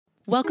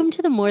Welcome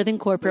to the More Than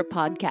Corporate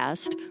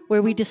podcast,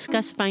 where we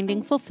discuss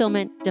finding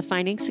fulfillment,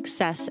 defining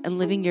success, and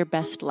living your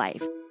best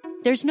life.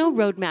 There's no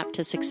roadmap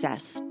to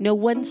success, no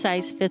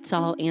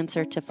one-size-fits-all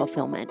answer to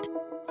fulfillment.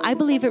 I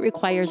believe it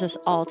requires us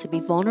all to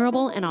be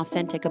vulnerable and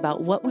authentic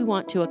about what we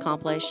want to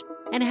accomplish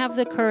and have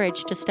the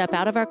courage to step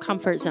out of our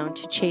comfort zone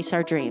to chase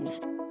our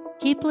dreams.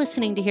 Keep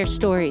listening to hear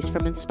stories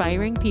from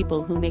inspiring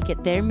people who make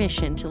it their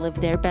mission to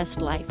live their best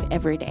life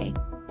every day.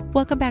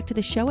 Welcome back to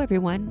the show,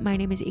 everyone. My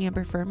name is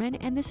Amber Furman,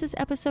 and this is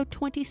episode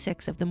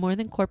 26 of the More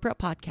Than Corporate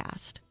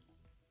podcast.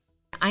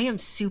 I am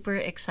super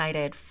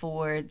excited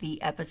for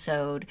the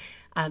episode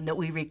that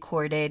we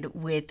recorded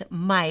with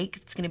Mike.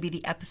 It's going to be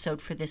the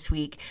episode for this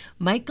week.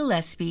 Mike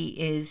Gillespie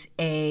is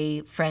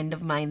a friend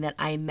of mine that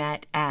I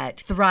met at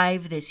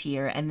Thrive this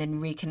year and then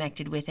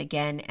reconnected with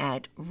again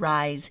at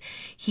Rise.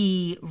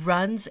 He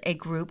runs a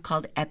group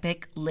called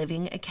Epic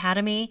Living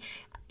Academy.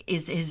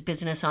 Is his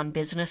business on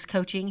business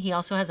coaching. He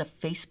also has a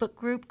Facebook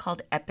group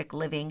called Epic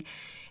Living.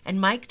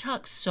 And Mike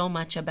talks so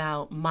much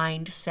about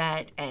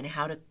mindset and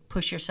how to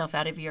push yourself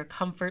out of your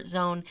comfort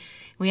zone.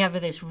 We have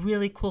this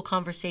really cool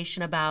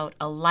conversation about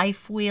a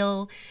life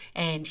wheel,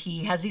 and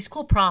he has these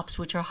cool props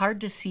which are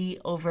hard to see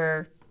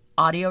over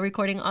audio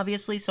recording,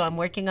 obviously. So I'm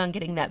working on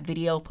getting that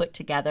video put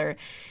together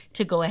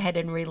to go ahead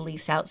and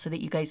release out so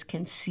that you guys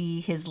can see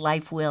his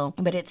life wheel,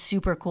 but it's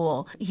super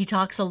cool. He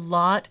talks a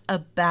lot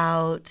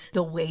about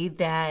the way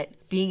that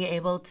being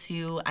able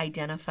to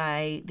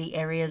identify the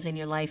areas in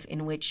your life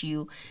in which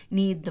you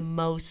need the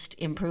most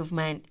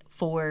improvement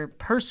for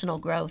personal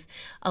growth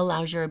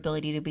allows your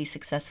ability to be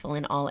successful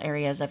in all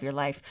areas of your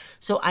life.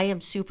 So I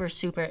am super,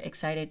 super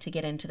excited to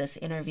get into this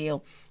interview.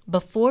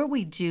 Before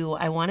we do,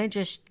 I want to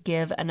just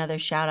give another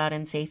shout out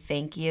and say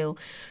thank you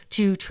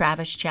to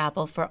Travis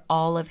Chappell for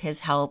all of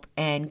his help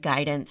and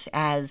guidance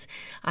as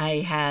I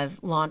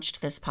have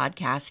launched this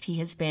podcast. He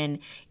has been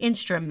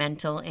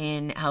instrumental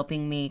in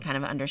helping me kind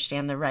of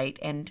understand the right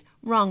and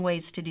wrong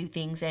ways to do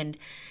things and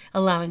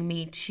allowing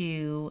me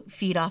to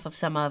feed off of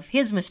some of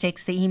his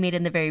mistakes that he made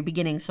in the very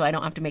beginning so I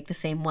don't have to make the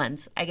same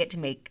ones. I get to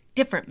make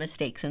different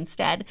mistakes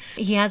instead.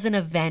 He has an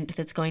event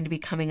that's going to be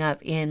coming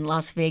up in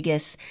Las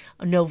Vegas,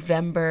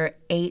 November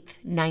 8th,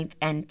 9th,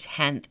 and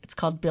 10th. It's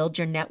called Build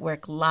Your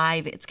Network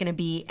Live. It's going to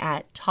be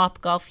at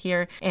Topgolf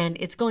here, and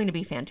it's going to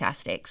be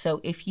fantastic.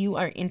 So if you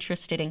are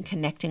interested in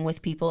connecting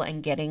with people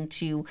and getting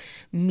to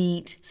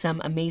meet some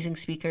amazing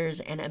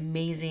speakers and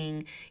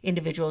amazing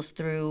individuals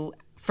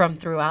from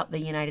throughout the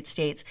United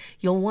States,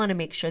 you'll want to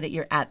make sure that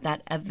you're at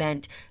that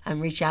event.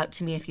 Reach out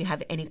to me if you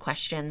have any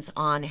questions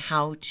on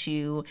how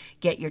to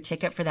get your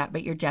ticket for that,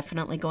 but you're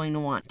definitely going to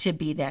want to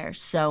be there.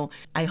 So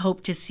I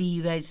hope to see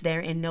you guys there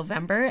in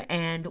November.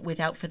 And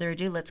without further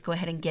ado, let's go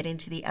ahead and get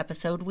into the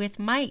episode with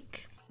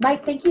Mike.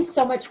 Mike, thank you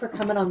so much for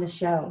coming on the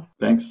show.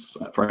 Thanks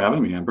for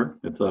having me, Amber.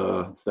 It's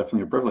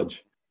definitely a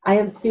privilege. I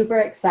am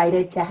super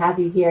excited to have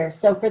you here.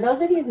 So for those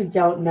of you who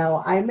don't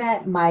know, I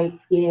met Mike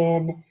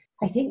in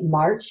I think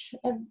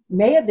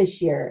May of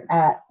this year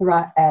at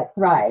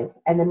Thrive.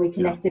 And then we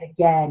connected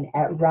again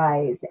at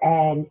Rise.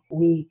 And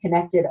we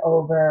connected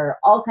over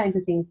all kinds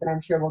of things that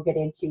I'm sure we'll get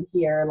into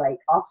here, like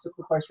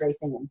obstacle course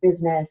racing and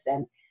business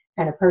and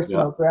kind of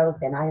personal growth.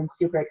 And I am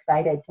super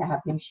excited to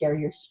have you share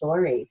your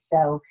story.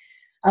 So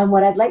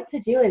what I'd like to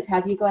do is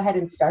have you go ahead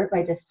and start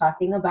by just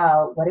talking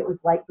about what it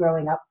was like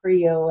growing up for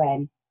you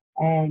and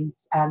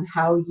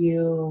how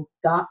you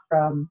got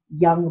from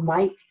young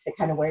Mike to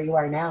kind of where you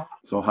are now.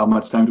 So how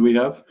much time do we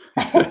have?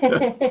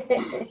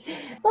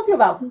 We'll do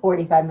about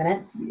 45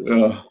 minutes.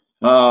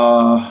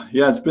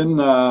 It's been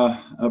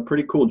a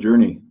pretty cool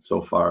journey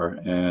so far.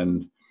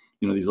 And,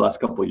 these last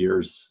couple of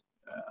years,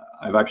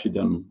 I've actually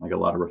done like a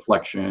lot of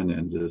reflection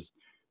and just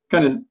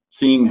kind of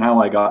seeing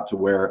how I got to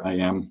where I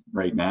am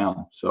right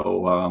now.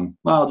 So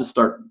I'll just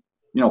start,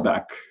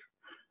 back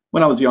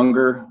when I was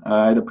younger.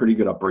 I had a pretty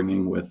good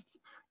upbringing with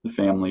the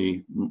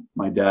family.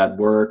 My dad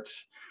worked.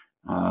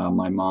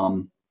 My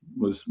mom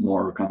was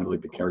more kind of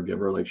like the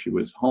caregiver, like she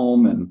was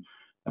home, and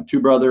I have two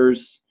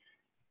brothers.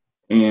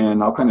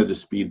 And I'll kind of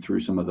just speed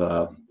through some of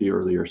the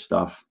earlier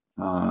stuff.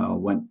 I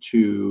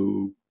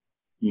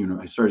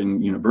started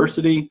in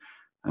university,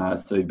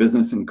 studied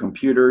business and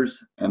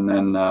computers, and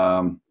then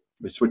I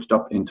switched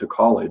up into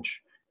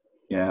college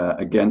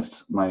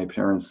against my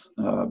parents'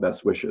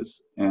 best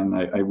wishes. And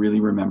I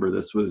really remember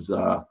this was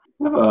kind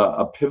of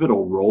a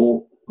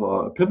pivotal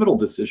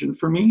decision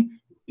for me,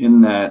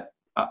 in that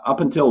up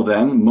until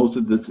then, most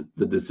of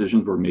the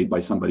decisions were made by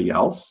somebody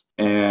else.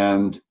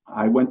 And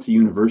I went to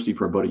university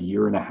for about a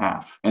year and a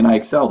half, and I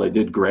excelled. I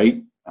did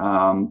great.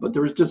 But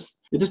it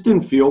just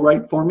didn't feel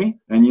right for me.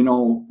 And,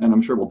 and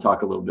I'm sure we'll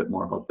talk a little bit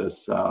more about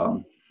this,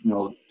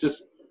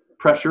 just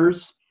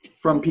pressures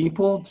from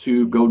people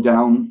to go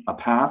down a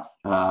path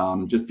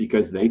just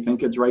because they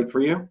think it's right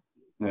for you.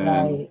 And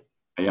right.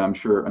 Yeah, I'm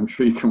sure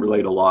you can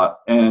relate a lot.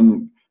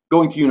 And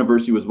going to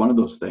university was one of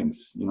those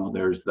things.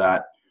 There's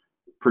that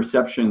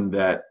perception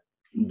that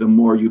the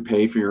more you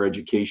pay for your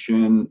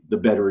education, the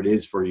better it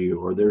is for you,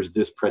 or there's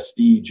this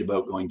prestige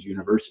about going to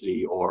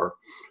university, or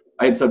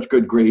I had such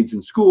good grades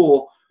in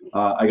school,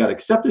 I got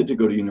accepted to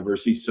go to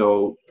university.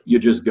 So you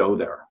just go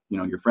there,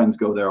 your friends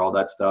go there, all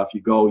that stuff.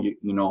 You go,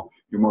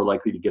 you're more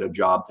likely to get a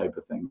job type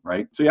of thing,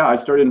 right? So yeah, I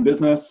started in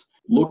business,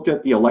 looked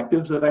at the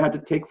electives that I had to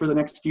take for the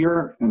next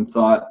year and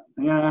thought,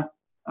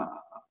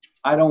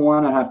 I don't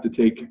want to have to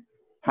take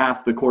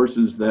half the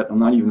courses that I'm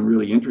not even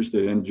really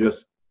interested in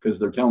just because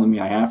they're telling me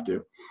I have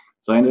to.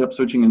 So I ended up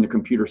switching into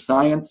computer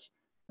science.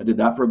 I did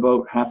that for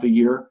about half a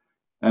year.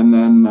 And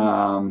then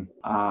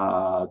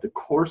the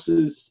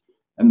courses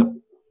and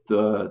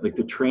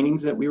the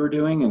trainings that we were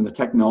doing and the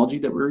technology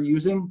that we were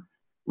using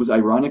was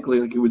ironically,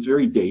 it was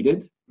very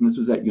dated. And this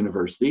was at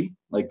university,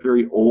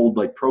 very old,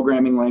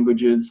 programming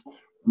languages.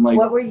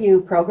 What were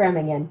you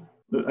programming in?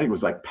 I think it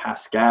was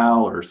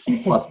Pascal or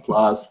C++,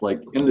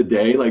 in the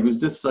day, it was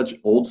just such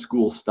old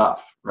school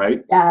stuff,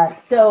 right? Yeah.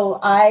 So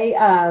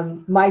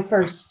my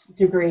first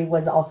degree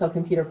was also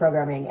computer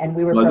programming, and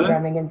we were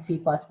programming in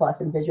C++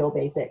 and Visual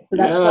Basic. So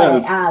that's why I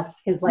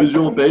asked, because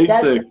Visual Basic,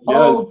 that's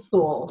old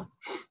school.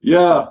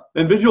 Yeah,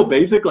 and Visual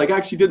Basic, I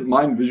actually didn't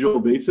mind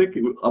Visual Basic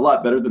a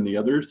lot better than the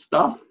other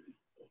stuff.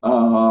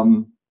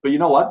 But you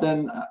know what?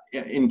 Then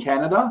in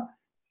Canada,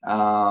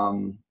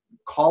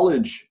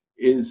 college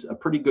is a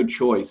pretty good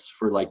choice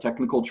for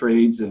technical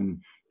trades and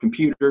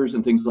computers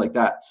and things like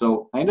that.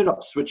 So I ended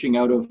up switching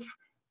out of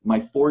my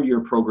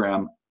 4-year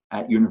program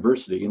at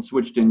university and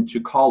switched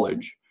into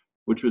college,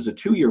 which was a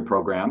 2-year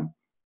program.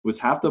 It was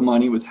half the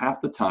money, was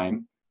half the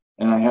time,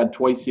 and I had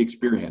twice the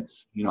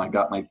experience. I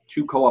got my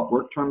 2 co-op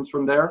work terms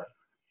from there,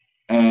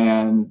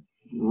 and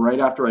right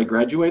after I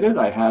graduated,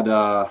 I had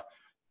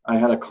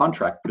a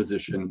contract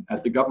position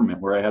at the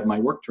government where I had my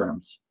work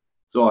terms.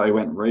 So I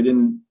went right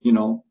in,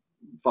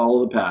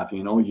 follow the path.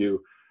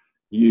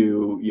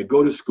 You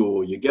go to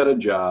school, you get a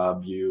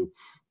job, you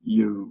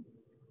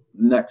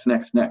next,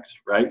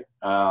 right?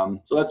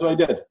 So that's what I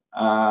did.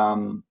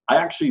 I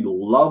actually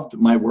loved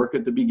my work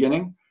at the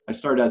beginning. I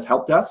started as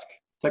help desk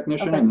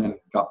technician and then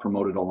got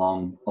promoted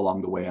along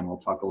the way, and we'll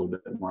talk a little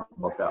bit more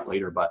about that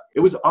later. But it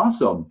was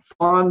awesome,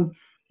 fun.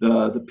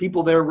 The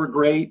people there were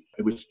great.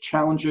 It was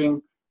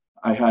challenging.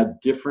 I had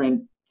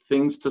different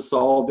things to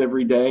solve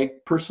every day.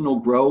 Personal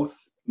growth.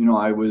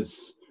 I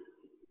was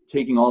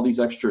taking all these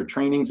extra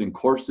trainings and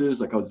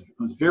courses. I was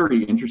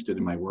very interested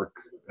in my work,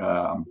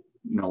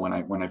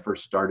 when I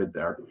first started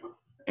there.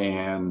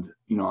 And,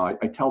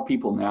 I tell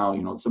people now,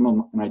 some of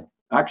them, and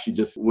I actually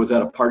just was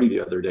at a party the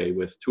other day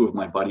with 2 of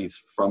my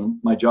buddies from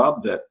my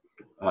job that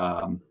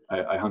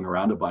I hung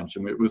around a bunch.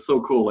 And it was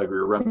so cool. We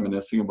were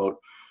reminiscing about,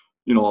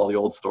 all the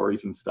old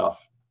stories and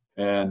stuff.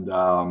 And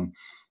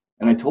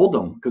I told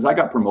them, because I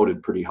got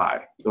promoted pretty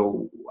high.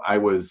 So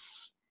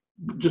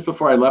just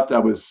before I left, I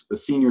was a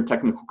senior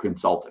technical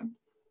consultant,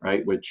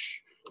 right?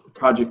 Which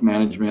project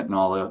management and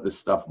all of this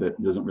stuff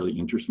that doesn't really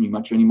interest me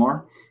much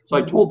anymore. So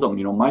I told them,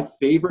 my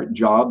favorite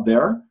job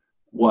there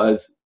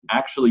was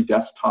actually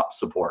desktop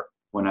support,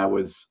 when I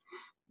was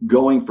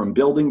going from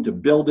building to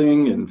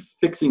building and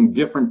fixing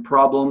different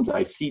problems.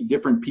 I see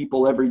different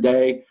people every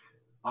day.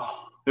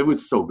 Oh, it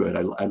was so good.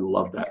 I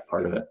love that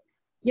part of it.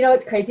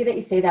 It's crazy that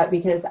you say that,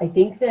 because I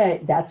think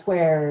that that's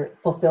where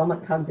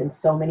fulfillment comes in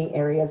so many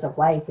areas of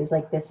life, is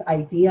this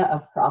idea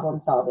of problem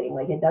solving.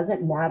 It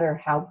doesn't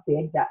matter how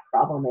big that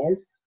problem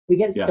is. We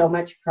get so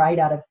much pride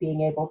out of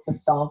being able to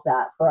solve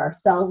that for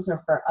ourselves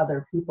or for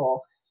other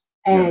people.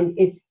 And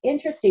it's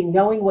interesting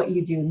knowing what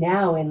you do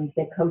now in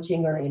the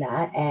coaching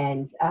arena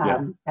and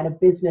kind of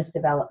business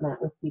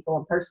development with people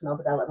and personal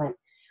development.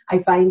 I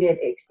find it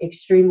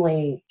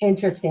extremely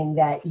interesting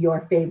that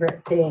your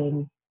favorite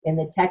thing in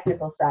the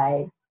technical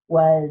side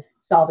was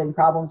solving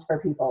problems for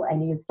people,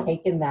 and you've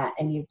taken that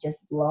and you've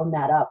just blown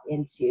that up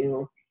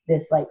into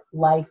this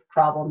life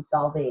problem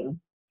solving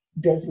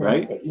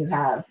business that you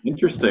have.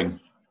 Interesting.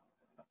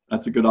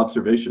 That's a good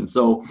observation.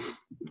 So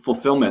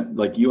fulfillment,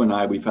 you and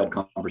I, we've had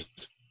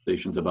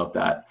conversations about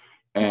that,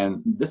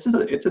 and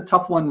it's a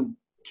tough one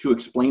to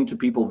explain to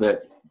people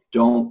that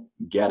don't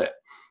get it.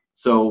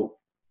 So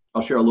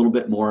I'll share a little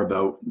bit more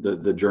about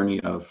the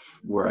journey of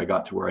where I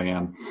got to where I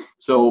am.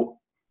 So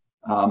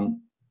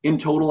in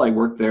total, I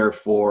worked there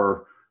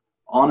for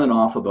on and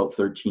off about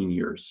 13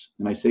 years.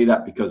 And I say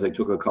that because I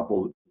took a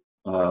couple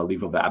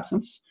leave of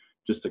absence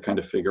just to kind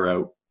of figure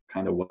out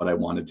kind of what I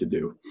wanted to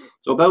do.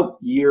 So about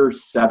year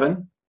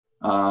 7,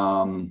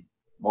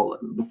 well,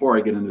 before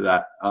I get into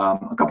that,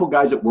 a couple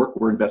guys at work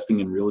were investing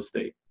in real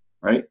estate,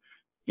 right?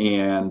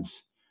 And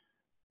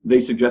they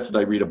suggested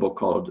I read a book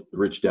called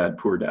Rich Dad,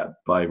 Poor Dad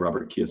by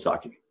Robert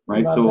Kiyosaki,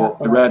 right? So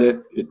I read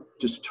it. It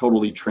just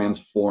totally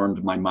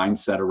transformed my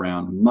mindset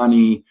around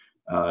money,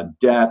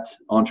 debt,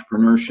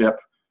 entrepreneurship.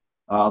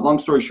 Long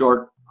story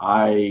short,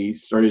 I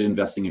started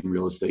investing in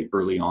real estate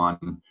early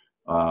on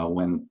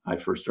when I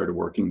first started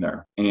working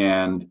there.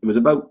 And it was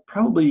about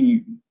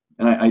probably,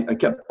 and I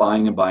kept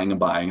buying and buying and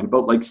buying. And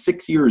about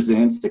 6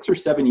 or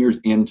 7 years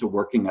into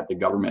working at the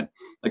government,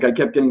 I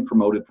kept getting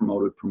promoted.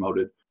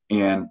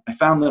 And I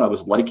found that I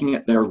was liking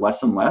it there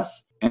less and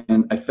less.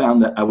 And I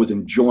found that I was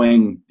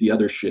enjoying the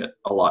other shit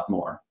a lot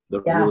more.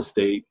 The real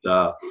estate,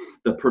 the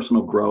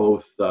personal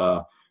growth,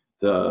 the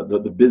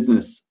the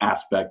business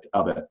aspect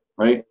of it,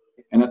 right?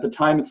 And at the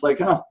time, it's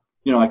like,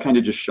 I kind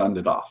of just shunned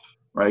it off,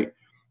 right?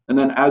 And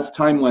then as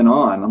time went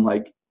on, I'm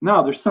like,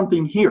 no, there's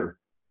something here,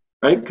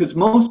 right? Because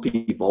most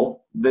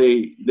people,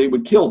 they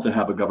would kill to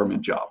have a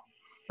government job,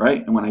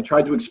 right? And when I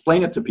tried to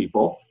explain it to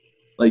people,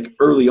 like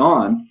early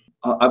on,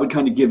 I would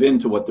kind of give in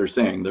to what they're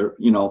saying.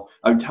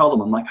 I would tell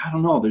them, I'm like, I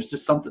don't know, there's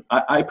just something,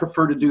 I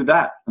prefer to do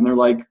that. And they're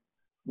like,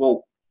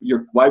 well,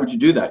 why would you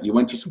do that? You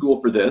went to school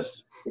for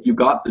this. You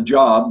got the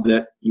job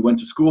that you went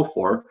to school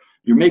for.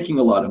 You're making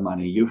a lot of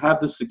money. You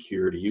have the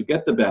security. You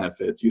get the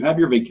benefits. You have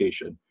your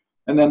vacation.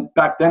 And then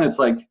back then it's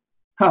like,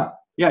 yeah,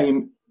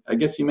 I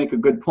guess you make a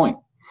good point,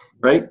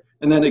 right?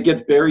 And then it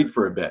gets buried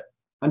for a bit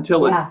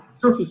until it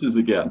surfaces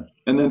again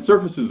and then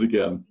surfaces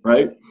again,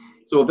 right?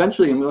 So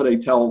eventually, and what I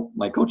tell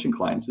my coaching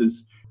clients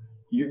is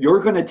you're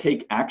going to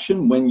take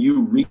action when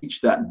you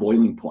reach that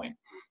boiling point.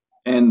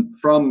 And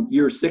from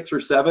year 6 or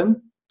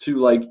 7 to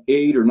like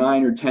 8 or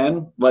 9 or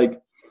 10, like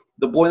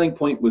the boiling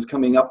point was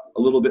coming up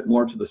a little bit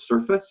more to the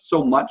surface,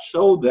 so much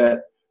so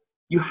that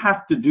you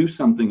have to do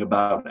something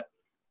about it,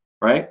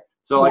 right?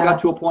 So I got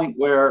to a point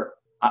where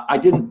I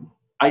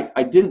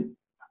didn't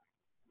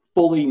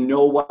fully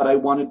know what I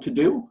wanted to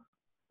do,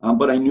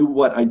 but I knew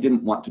what I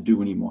didn't want to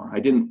do anymore.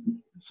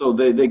 So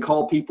they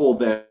call people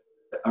that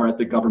are at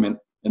the government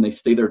and they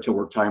stay there till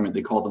retirement,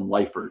 they call them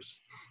lifers,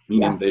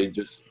 meaning they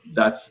just,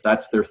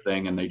 that's their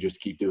thing and they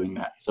just keep doing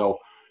that. So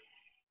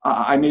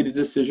I made a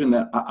decision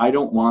that I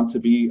don't want to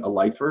be a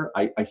lifer.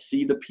 I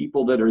see the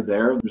people that are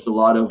there. There's a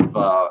lot of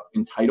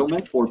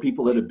entitlement for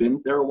people that have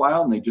been there a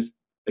while, and they just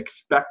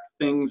expect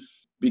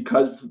things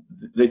because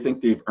they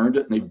think they've earned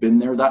it and they've been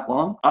there that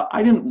long.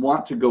 I didn't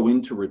want to go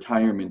into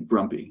retirement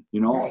grumpy,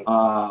 Right.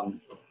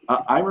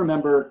 I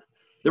remember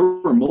there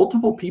were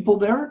multiple people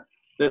there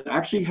that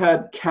actually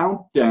had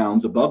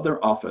countdowns above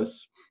their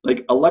office,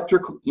 like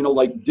electric,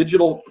 like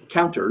digital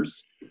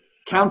counters,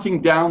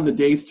 counting down the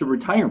days to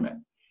retirement.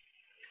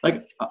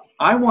 Like,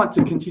 I want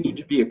to continue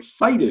to be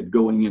excited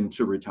going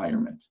into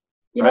retirement.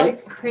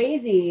 It's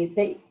crazy.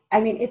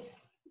 It's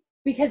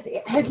because,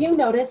 have you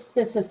noticed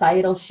the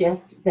societal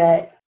shift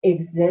that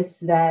exists,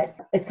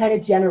 that it's kind of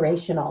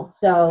generational?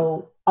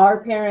 So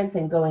our parents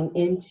and going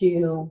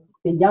into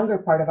the younger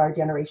part of our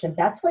generation,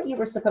 that's what you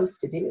were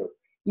supposed to do.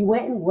 You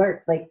went and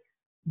worked. Like,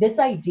 this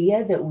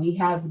idea that we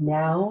have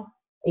now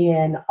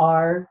in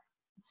our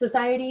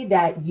society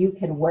that you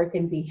can work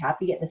and be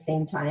happy at the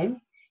same time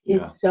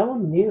is so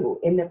new.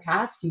 In the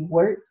past, you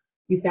worked,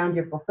 you found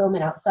your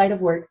fulfillment outside of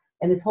work,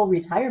 and this whole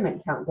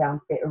retirement countdown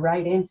fit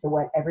right into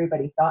what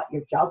everybody thought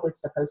your job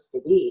was supposed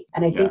to be.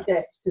 And I think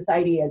that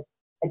society as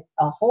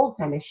a whole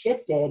kind of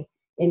shifted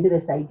into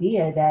this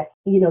idea that,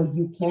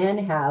 you can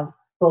have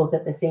both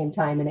at the same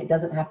time, and it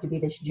doesn't have to be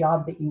this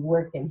job that you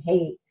work and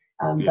hate,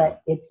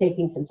 but it's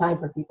taking some time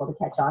for people to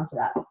catch on to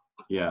that.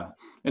 Yeah.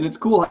 And it's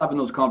cool having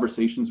those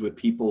conversations with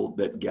people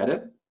that get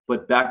it.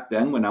 But back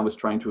then, when I was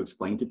trying to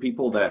explain to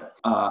people that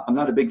I'm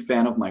not a big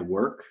fan of my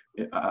work,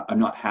 I'm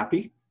not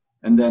happy.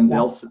 And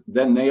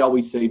then they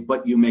always say,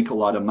 but you make a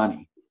lot of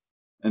money.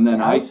 And then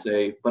I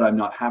say, but I'm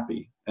not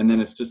happy. And then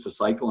it's just a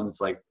cycle. And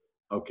it's like,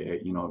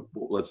 okay,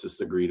 let's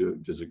just agree to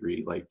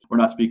disagree. Like, we're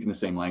not speaking the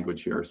same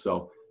language here.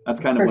 So that's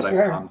kind of I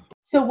found.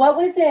 So what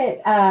was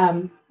it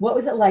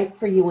like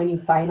for you when you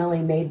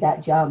finally made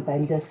that jump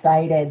and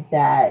decided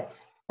that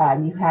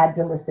you had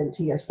to listen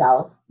to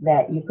yourself,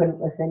 that you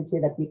couldn't listen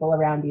to the people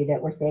around you that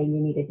were saying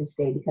you needed to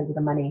stay because of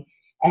the money?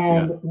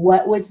 And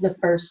what was the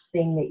first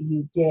thing that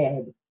you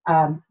did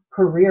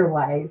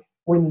career-wise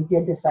when you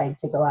did decide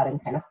to go out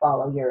and kind of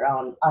follow your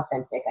own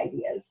authentic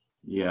ideas?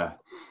 Yeah.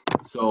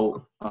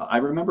 So I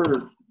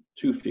remember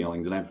two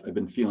feelings, and I've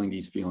been feeling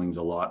these feelings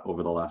a lot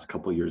over the last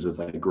couple of years as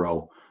I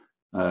grow.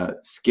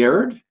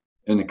 Scared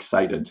and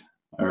excited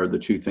are the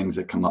two things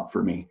that come up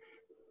for me.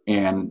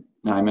 And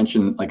I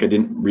mentioned, like, I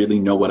didn't really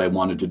know what I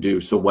wanted to do.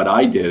 So what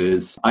I did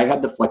is I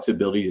had the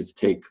flexibility to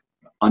take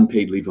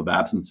unpaid leave of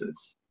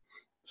absences.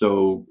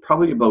 So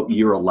probably about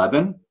year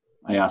 11,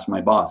 I asked my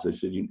boss, I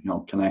said,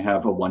 can I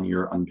have a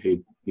 1-year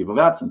unpaid leave of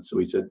absence? So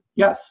he said,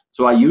 yes.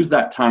 So I used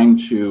that time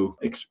to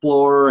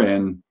explore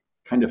and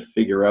kind of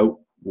figure out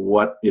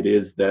what it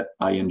is that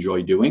I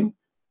enjoy doing.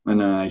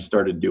 And then I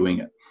started doing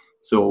it.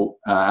 So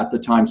at the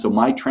time, so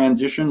my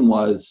transition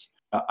was,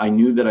 I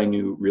knew that I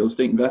knew real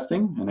estate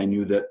investing and I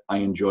knew that I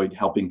enjoyed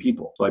helping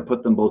people. So I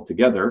put them both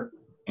together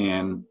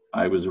and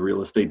I was a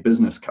real estate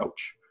business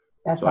coach.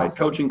 That's so awesome. I had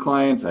coaching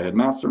clients, I had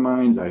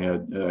masterminds, I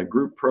had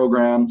group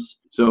programs.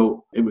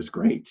 So it was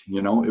great.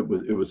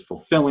 It was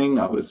fulfilling.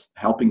 I was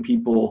helping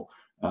people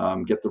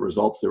get the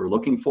results they were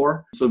looking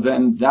for. So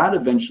then that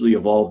eventually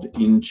evolved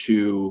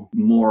into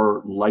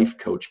more life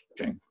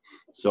coaching.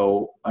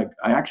 So I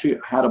actually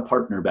had a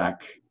partner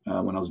back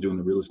when I was doing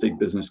the real estate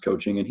business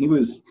coaching, and he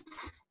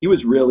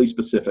was really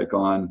specific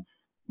on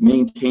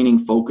maintaining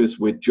focus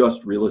with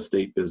just real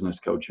estate business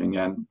coaching.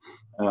 And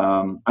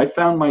I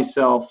found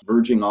myself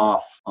verging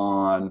off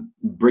on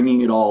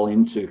bringing it all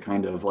into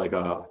kind of like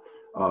a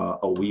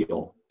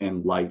wheel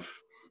in life.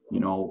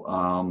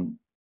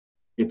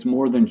 it's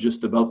more than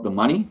just about the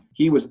money.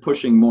 He was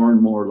pushing more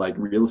and more like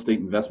real estate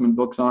investment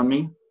books on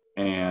me.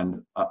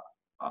 And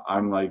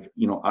I'm like,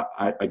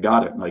 I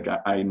got it. Like,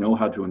 I know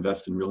how to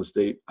invest in real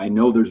estate. I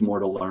know there's more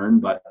to learn,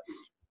 but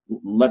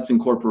let's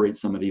incorporate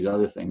some of these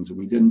other things. And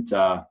we didn't,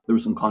 there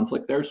was some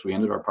conflict there. So we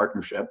ended our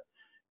partnership,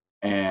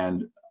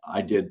 and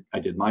I did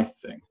my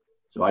thing.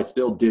 So I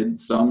still did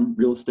some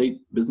real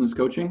estate business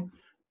coaching,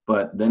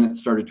 but then it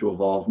started to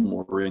evolve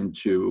more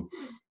into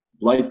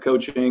life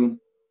coaching,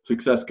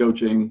 success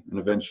coaching, and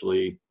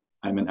eventually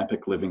I'm an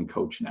Epic Living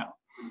coach now.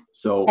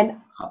 So, and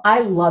I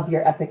love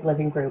your Epic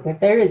Living group. If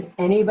there is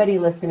anybody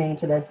listening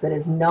to this that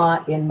is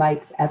not in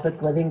Mike's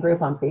Epic Living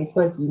group on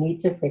Facebook, you need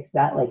to fix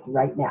that like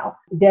right now.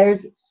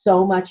 There's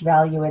so much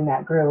value in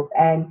that group.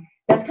 And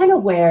that's kind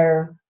of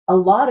where a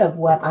lot of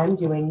what I'm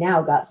doing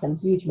now got some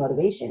huge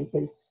motivation,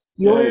 because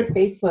your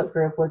Facebook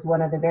group was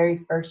one of the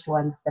very first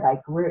ones that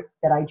I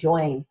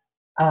joined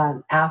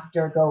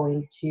after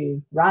going to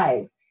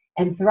Thrive.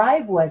 And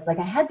Thrive was like,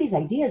 I had these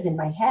ideas in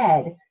my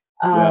head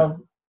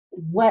of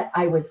what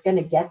I was going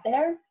to get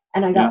there.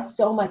 And I got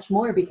so much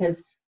more,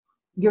 because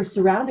you're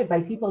surrounded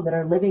by people that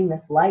are living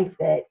this life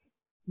that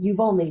you've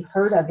only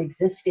heard of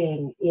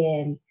existing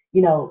in,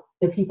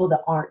 the people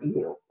that aren't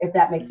you, if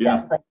that makes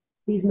sense. Like,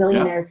 these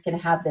millionaires can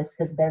have this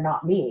because they're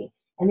not me.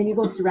 And then you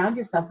go surround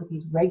yourself with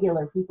these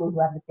regular people who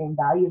have the same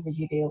values as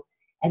you do,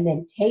 and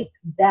then take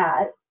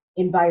that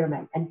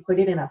environment and put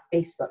it in a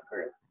Facebook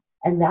group.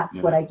 And that's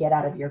what I get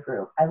out of your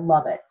group. I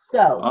love it.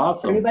 So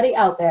awesome. For anybody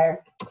out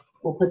there,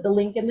 we'll put the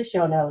link in the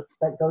show notes,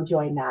 but go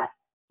join that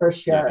for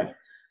sure.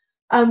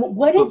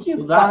 What did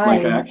you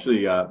find? Like,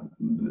 actually,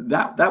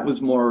 that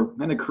was more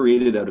kind of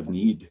created out of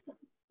need.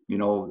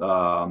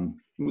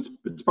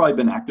 It's probably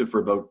been active for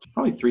about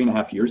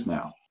 3.5 years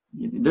now.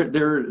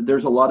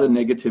 There's a lot of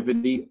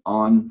negativity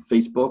on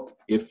Facebook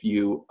if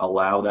you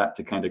allow that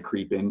to kind of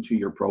creep into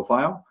your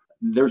profile.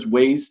 There's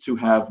ways to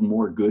have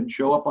more good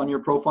show up on your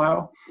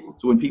profile.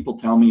 So when people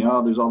tell me,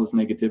 oh, there's all this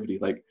negativity,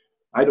 like,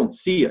 I don't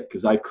see it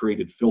because I've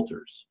created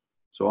filters.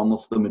 So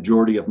almost the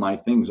majority of my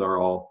things are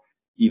all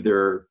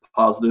either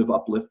positive,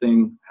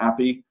 uplifting,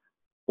 happy,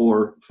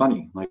 or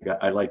funny. Like,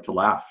 I like to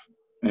laugh,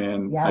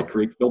 and I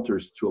create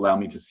filters to allow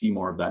me to see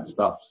more of that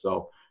stuff.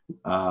 So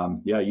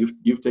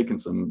you've taken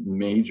some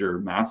major,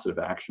 massive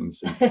action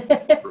since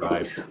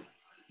Thrive.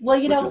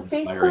 Well,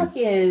 Facebook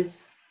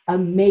is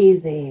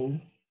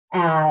amazing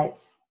at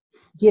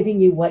giving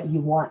you what you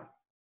want,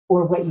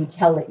 or what you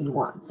tell it you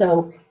want.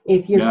 So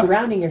if you're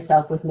surrounding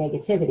yourself with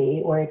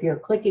negativity, or if you're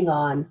clicking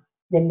on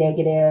the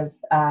negative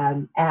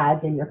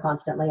ads, and you're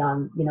constantly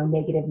on,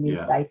 negative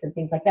news sites and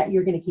things like that,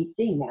 you're going to keep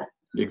seeing that.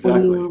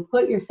 Exactly. When you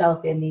put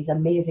yourself in these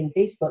amazing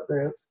Facebook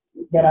groups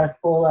that are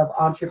full of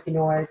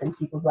entrepreneurs and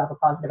people who have a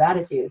positive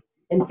attitude,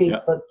 then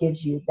Facebook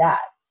gives you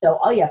that. So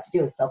all you have to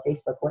do is tell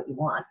Facebook what you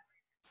want.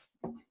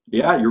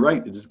 Yeah, you're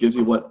right. It just gives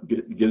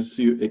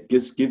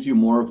you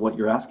more of what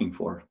you're asking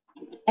for.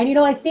 And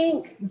I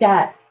think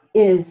that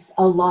is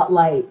a lot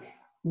like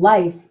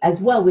life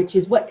as well, which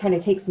is what kind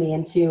of takes me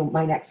into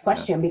my next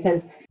question,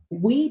 because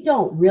we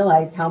don't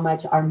realize how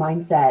much our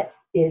mindset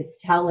is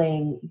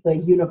telling the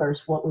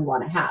universe what we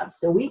want to have.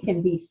 So we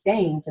can be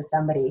saying to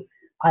somebody,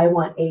 I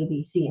want A,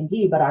 B, C, and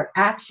D, but our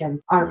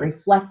actions aren't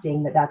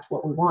reflecting that that's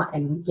what we want.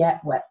 And we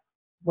get what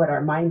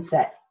our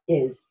mindset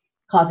is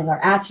causing our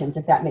actions,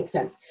 if that makes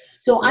sense.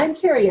 So I'm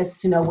curious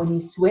to know, when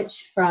you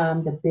switch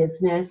from the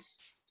business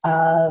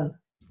of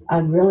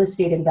real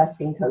estate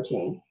investing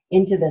coaching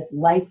into this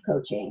life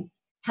coaching,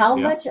 how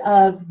much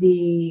of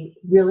the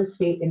real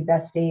estate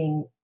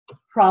investing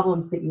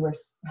problems that you were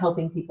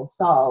helping people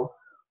solve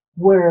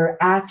were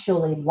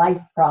actually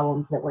life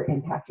problems that were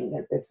impacting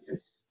their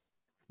business?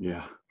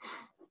 Yeah.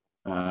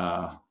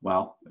 There's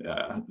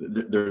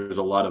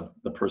a lot of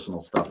the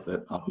personal stuff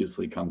that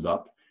obviously comes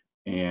up,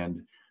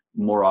 and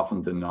more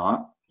often than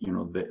not,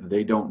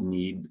 they don't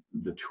need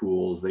the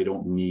tools. They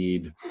don't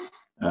need,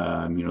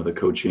 the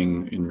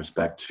coaching in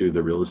respect to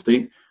the real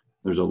estate.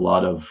 There's a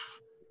lot of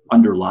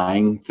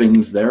underlying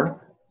things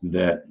there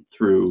that,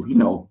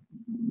 through,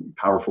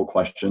 powerful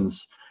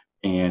questions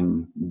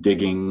and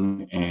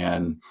digging,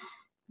 and,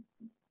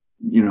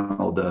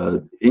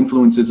 the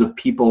influences of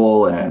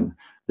people and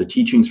the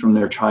teachings from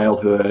their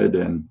childhood.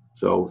 And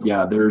so,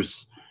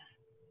 there's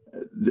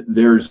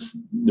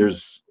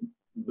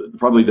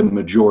probably the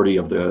majority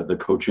of the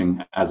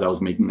coaching, as I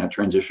was making that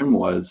transition,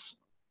 was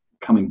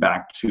coming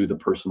back to the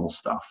personal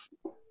stuff,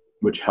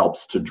 which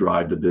helps to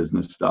drive the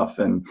business stuff.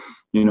 And,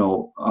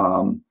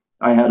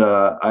 I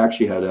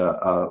actually had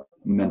a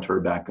mentor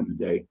back in the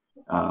day.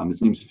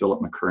 His name's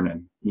Philip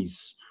McKernan.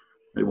 He's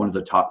one of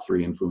the top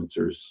 3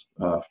 influencers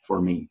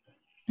for me.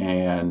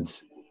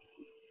 And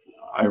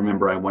I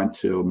remember I went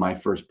to my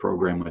first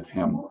program with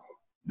him.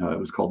 It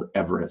was called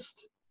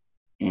Everest.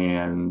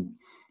 And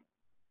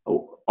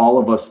all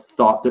of us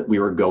thought that we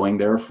were going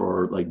there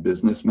for like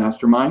business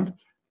mastermind.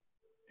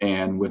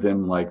 And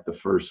within like the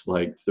first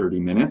 30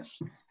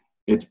 minutes,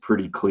 it's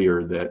pretty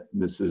clear that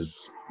this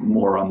is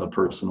more on the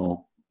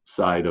personal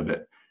side of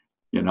it,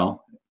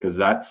 because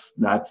that's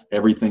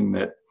everything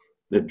that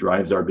that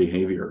drives our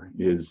behavior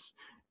is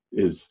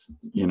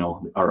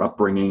our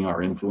upbringing,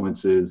 our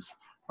influences,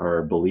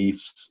 our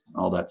beliefs,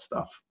 all that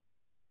stuff.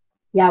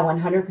 Yeah,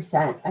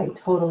 100%. I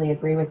totally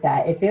agree with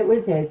that. If it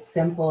was as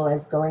simple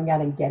as going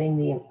out and getting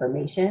the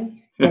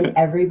information, then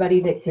everybody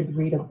that could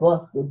read a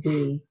book would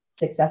be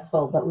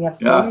successful. But we have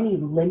so many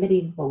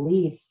limiting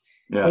beliefs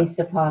based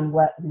upon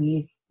what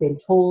we've been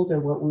told or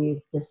what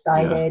we've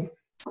decided,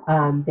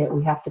 that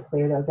we have to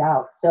clear those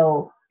out.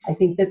 So I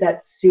think that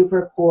that's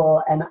super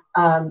cool. And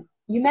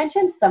you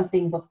mentioned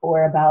something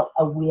before about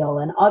a wheel,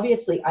 and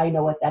obviously I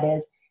know what that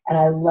is. And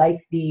I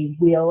like the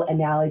wheel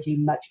analogy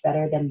much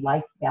better than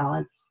life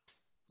balance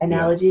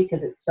analogy,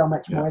 because it's so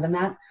much more than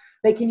that.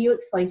 But can you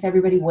explain to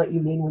everybody what you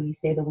mean when you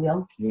say the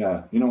wheel?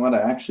 Yeah, you know what?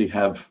 I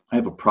have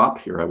a prop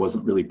here. I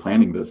wasn't really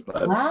planning this,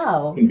 but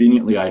wow.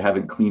 Conveniently I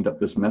haven't cleaned up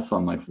this mess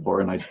on my floor,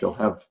 and I still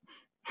have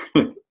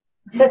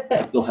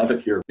it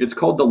here. It's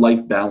called the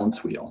life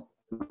balance wheel.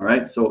 All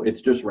right, so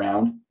it's just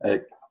round.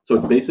 So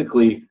it's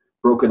basically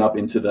broken up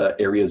into the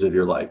areas of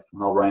your life.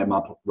 I'll write them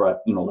up, like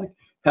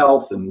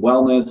health and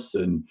wellness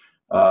and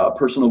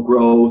personal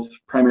growth,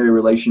 primary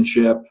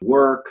relationship,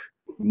 work,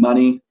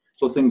 money.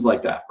 So things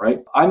like that,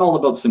 right? I'm all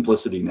about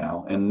simplicity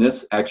now. And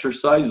this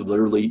exercise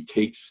literally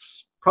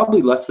takes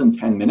probably less than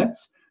 10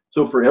 minutes.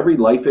 So for every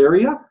life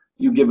area,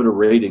 you give it a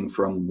rating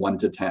from 1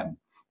 to 10,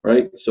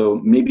 right?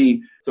 So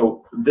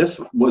this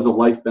was a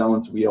life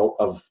balance wheel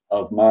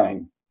of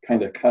mine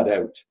kind of cut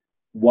out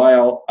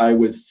while I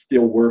was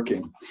still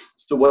working.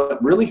 So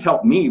what really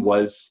helped me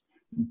was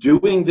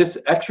doing this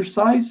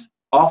exercise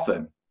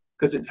often,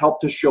 because it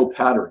helped to show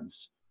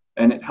patterns.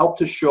 And it helped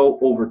to show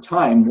over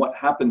time what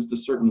happens to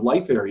certain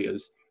life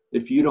areas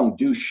if you don't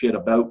do shit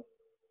about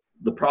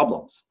the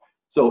problems.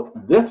 So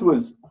this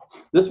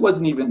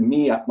wasn't even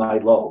me at my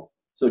low.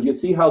 So do you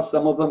see how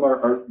some of them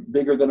are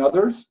bigger than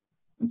others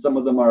and some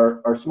of them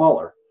are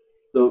smaller?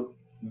 So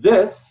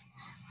this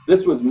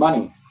was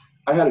money.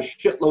 I had a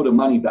shitload of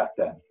money back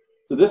then.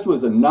 So this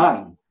was a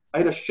 9. I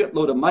had a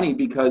shitload of money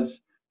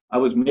because I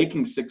was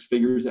making 6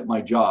 figures at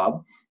my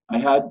job. I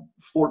had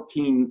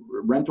 14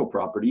 rental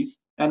properties,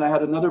 and I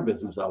had another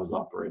business I was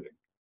operating,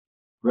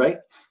 right?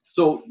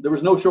 So there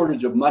was no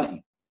shortage of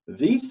money.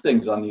 These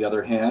things, on the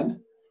other hand,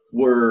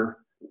 were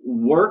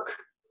work,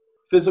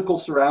 physical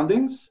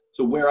surroundings.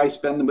 So where I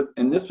spend them,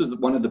 and this was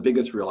one of the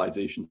biggest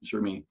realizations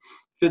for me,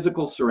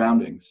 physical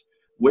surroundings,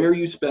 where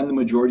you spend the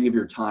majority of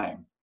your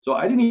time. So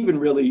I didn't even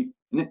really,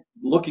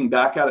 looking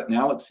back at it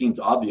now, it seems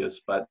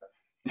obvious, but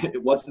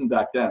it wasn't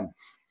back then.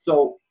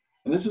 So,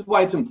 and this is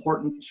why it's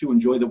important to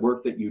enjoy the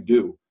work that you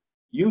do.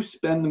 You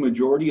spend the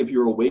majority of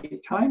your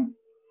awake time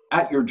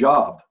at your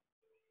job.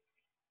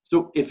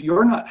 So if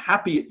you're not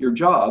happy at your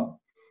job,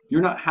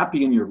 you're not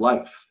happy in your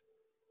life.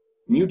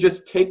 And you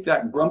just take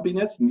that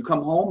grumpiness and you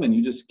come home and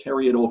you just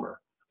carry it over.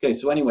 Okay,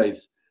 so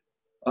anyways,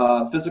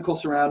 physical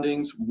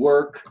surroundings,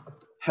 work,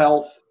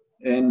 health,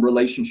 and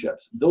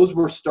relationships. Those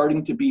were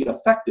starting to be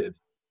affected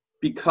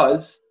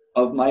because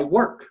of my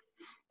work.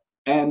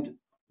 And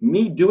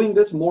me doing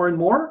this more and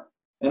more,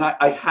 and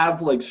I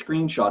have like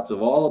screenshots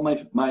of all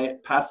of my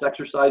past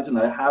exercise, and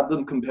I have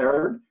them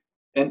compared.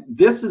 And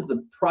this is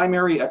the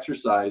primary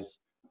exercise,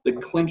 the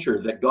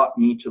clincher that got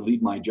me to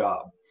leave my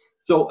job.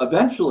 So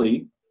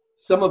eventually,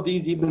 some of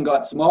these even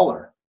got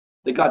smaller.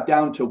 They got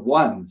down to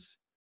 1s.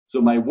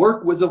 So my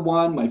work was a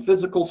 1, my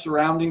physical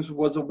surroundings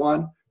was a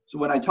 1. So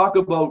when I talk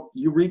about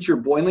you reach your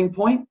boiling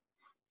point,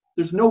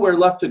 there's nowhere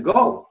left to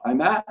go.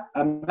 I'm at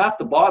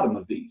the bottom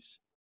of these.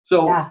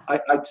 So yeah.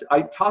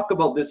 I talk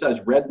about this as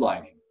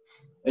redlining.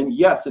 And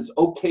yes, it's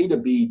okay to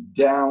be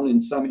down in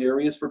some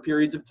areas for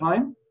periods of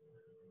time,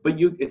 but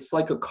it's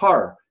like a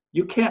car.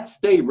 You can't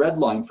stay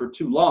redline for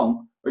too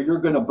long or you're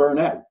going to burn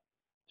out.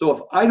 So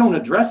if I don't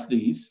address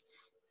these,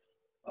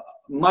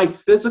 my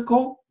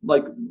physical,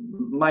 like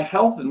my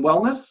health and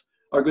wellness,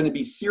 are going to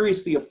be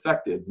seriously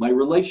affected. My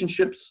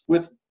relationships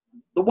with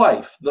the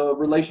wife, the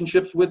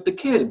relationships with the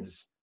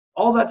kids,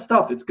 all that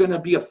stuff, it's going to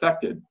be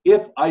affected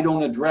if I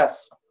don't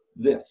address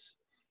this.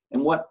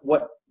 And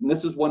and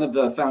this is one of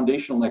the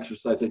foundational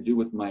exercises I do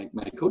with my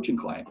coaching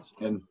clients.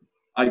 And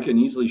I can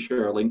easily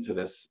share a link to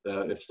this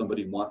if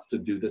somebody wants to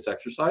do this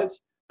exercise.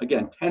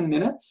 Again, 10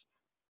 minutes.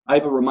 I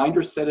have a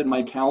reminder set in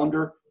my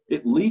calendar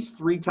at least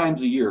 3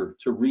 times a year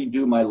to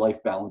redo my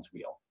life balance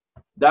wheel.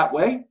 That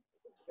way,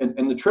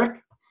 and the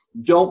trick,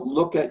 don't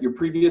look at your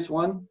previous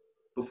one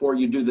before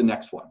you do the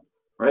next one,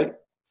 right?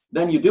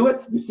 Then you do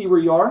it, you see where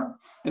you are,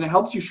 and it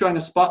helps you shine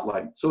a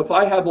spotlight. So if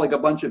I have like a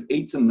bunch of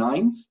 8s and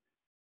 9s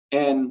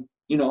and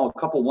a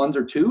couple 1s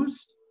or 2s,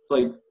 it's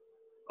like,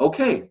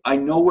 okay, I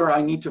know where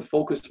I need to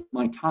focus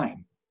my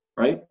time,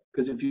 right?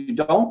 Because if you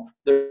don't,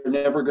 they're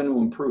never going to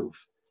improve.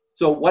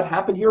 So what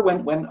happened here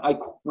when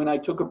I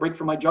took a break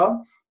from my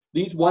job,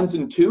 these 1s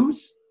and 2s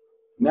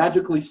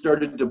magically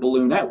started to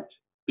balloon out,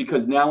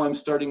 because now I'm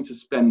starting to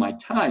spend my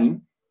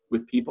time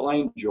with people I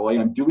enjoy.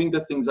 I'm doing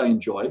the things I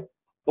enjoy.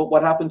 But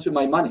what happened to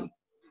my money?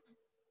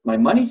 My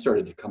money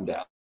started to come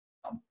down,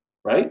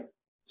 right?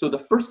 So the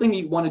first thing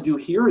you want to do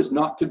here is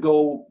not to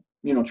go,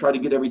 try to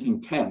get everything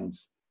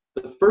 10s.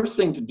 the first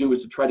thing to do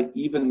is to try to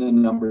even the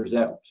numbers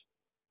out.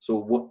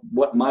 So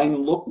what mine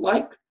looked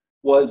like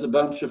was a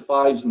bunch of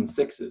 5s and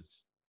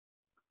 6s.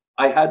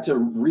 I had to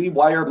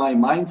rewire my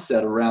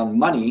mindset around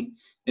money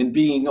and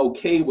being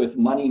okay with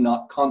money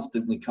not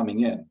constantly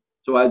coming in.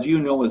 So as you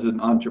know, as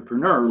an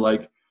entrepreneur,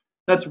 like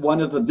that's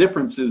one of the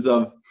differences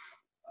of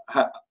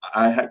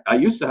I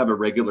used to have a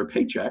regular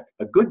paycheck,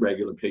 a good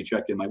regular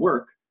paycheck in my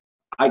work.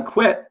 I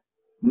quit.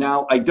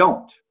 Now I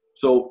don't.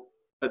 So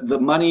the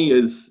money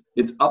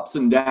it's ups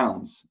and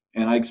downs.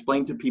 And I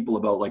explained to people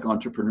about like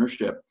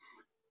entrepreneurship.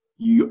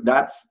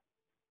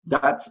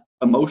 That's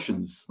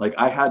emotions. Like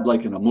I had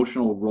like an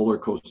emotional roller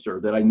coaster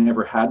that I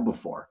never had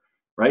before,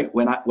 right?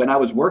 When I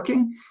was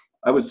working,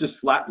 I was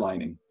just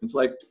flatlining. It's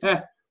like,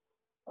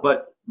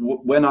 But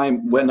when I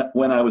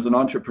was an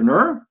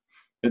entrepreneur,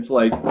 it's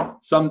like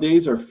some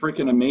days are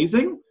freaking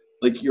amazing.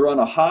 Like you're on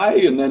a high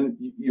and then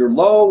you're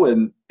low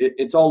and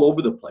it's all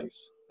over the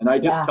place. And I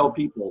just tell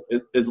people,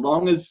 as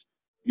long as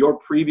your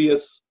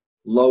previous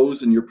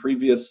lows and your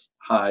previous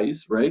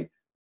highs, right,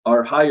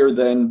 are higher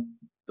than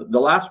the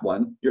last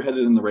one, you're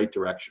headed in the right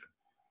direction.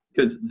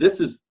 Because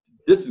this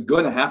is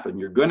going to happen.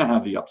 You're going to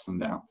have the ups and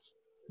downs.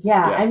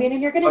 Yeah. I mean,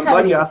 and you're going to have. I'm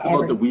glad you asked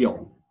about the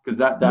wheel, because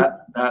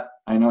that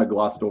I know I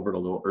glossed over it a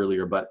little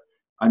earlier, but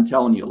I'm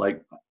telling you,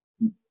 like,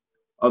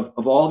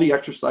 of all the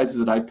exercises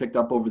that I picked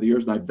up over the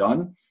years and I've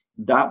done,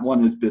 that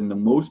one has been the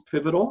most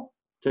pivotal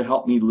to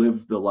help me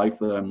live the life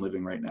that I'm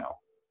living right now.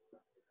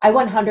 I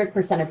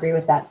 100% agree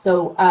with that.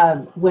 So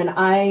when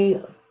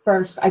I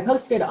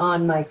posted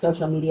on my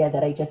social media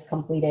that I just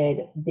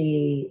completed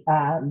the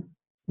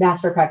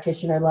master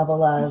practitioner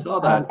level of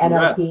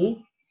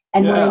NLP.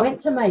 And when I went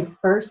to my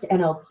first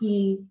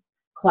NLP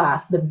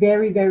class, the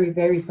very, very,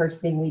 very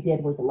first thing we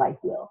did was a life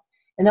wheel.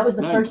 And that was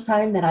the first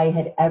time that I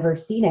had ever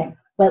seen it.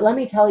 But let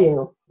me tell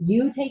you,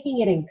 you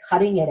taking it and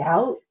cutting it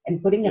out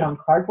and putting it on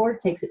cardboard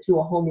takes it to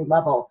a whole new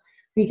level,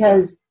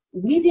 because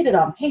we did it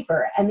on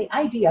paper. And the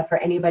idea for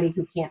anybody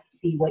who can't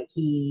see what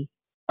he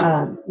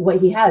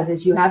has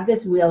is you have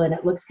this wheel and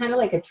it looks kind of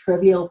like a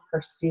Trivial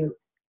Pursuit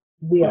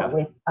wheel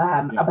with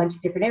a bunch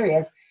of different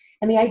areas.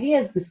 And the idea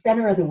is the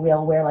center of the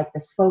wheel, where like the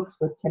spokes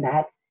would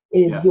connect,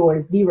 is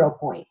your 0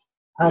 point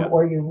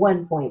or your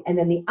 1 point. And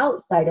then the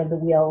outside of the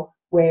wheel,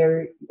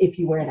 where if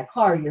you were in a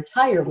car, your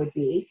tire would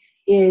be,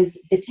 is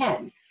the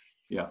 10.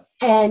 Yeah.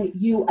 And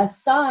you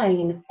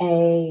assign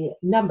a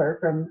number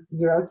from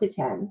 0 to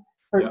 10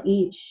 for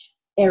each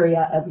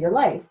area of your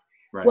life.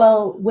 Right.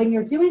 Well, when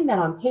you're doing that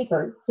on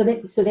paper, so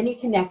then you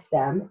connect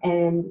them,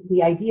 and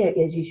the idea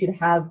is you should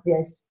have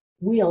this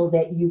wheel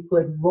that you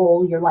could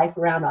roll your life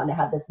around on to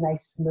have this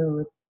nice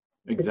smooth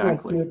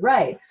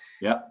ride.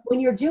 Yeah. When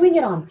you're doing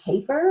it on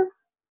paper,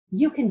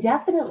 you can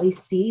definitely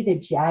see the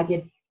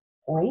jagged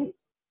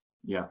points.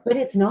 Yeah. But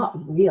it's not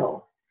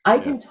real. I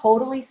can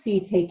totally see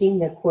taking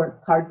the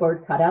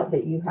cardboard cutout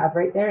that you have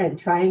right there and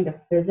trying to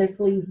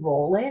physically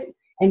roll it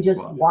and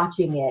just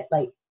watching it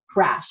like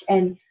crash.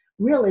 And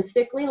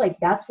realistically, like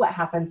that's what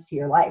happens to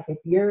your life.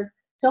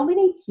 So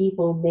many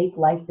people make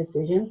life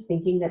decisions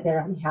thinking that they're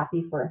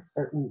unhappy for a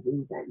certain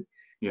reason.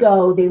 Yeah.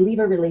 So they leave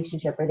a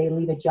relationship or they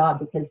leave a job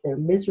because they're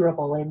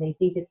miserable and they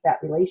think it's that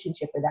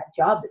relationship or that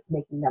job that's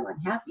making them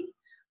unhappy.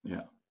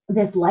 Yeah.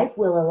 This life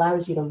wheel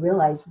allows you to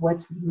realize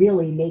what's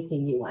really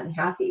making you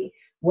unhappy.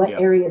 What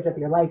areas of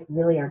your life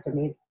really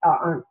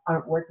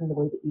aren't working the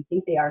way that you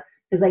think they are.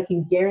 Because I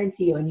can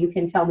guarantee you, and you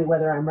can tell me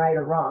whether I'm right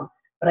or wrong,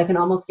 but I can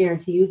almost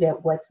guarantee you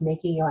that what's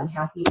making you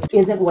unhappy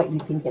isn't what you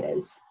think it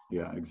is.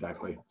 Yeah,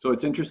 exactly. So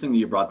it's interesting that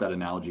you brought that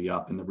analogy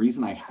up. And the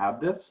reason I have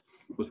this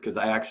was because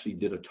I actually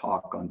did a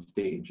talk on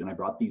stage and I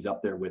brought these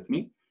up there with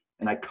me.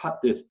 And I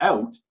cut this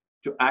out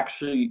to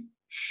actually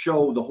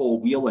show the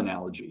whole wheel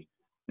analogy.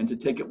 And to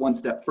take it one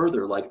step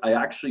further, like I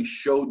actually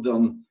showed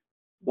them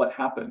what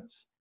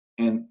happens.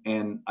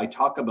 And I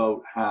talk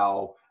about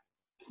how,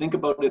 think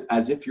about it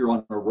as if you're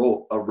on a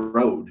road,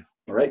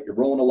 all right? You're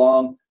rolling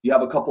along, you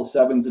have a couple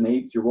 7s and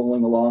 8s, you're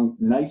rolling along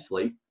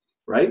nicely,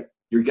 right?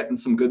 You're getting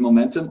some good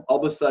momentum.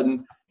 All of a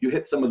sudden, you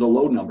hit some of the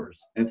low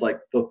numbers, and it's like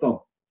the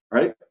thump,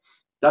 right?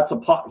 That's a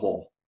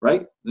pothole,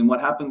 right? Then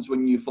what happens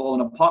when you fall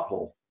in a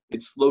pothole?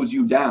 It slows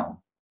you down,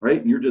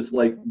 right? And you're just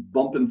like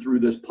bumping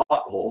through this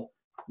pothole.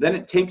 Then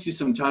it takes you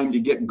some time to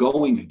get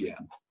going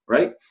again,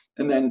 right?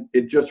 And then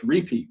it just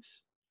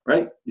repeats,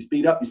 right? You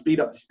speed up, you speed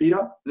up, you speed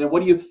up. And then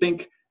what do you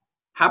think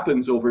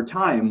happens over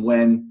time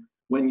when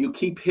you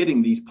keep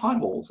hitting these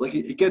potholes? Like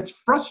it gets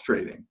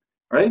frustrating,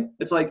 right?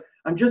 It's like,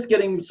 I'm just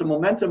getting some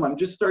momentum. I'm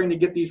just starting to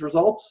get these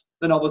results.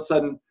 Then all of a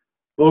sudden,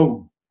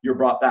 boom, you're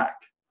brought back,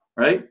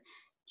 right?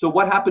 So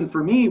what happened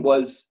for me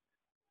was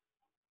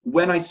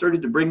when I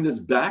started to bring this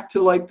back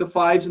to like the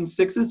 5s and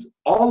 6s,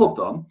 all of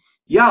them,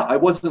 I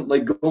wasn't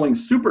like going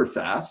super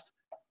fast,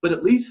 but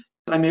at least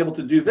I'm able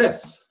to do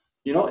this,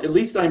 at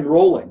least I'm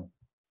rolling,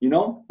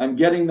 I'm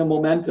getting the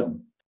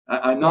momentum.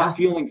 I'm not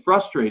feeling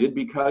frustrated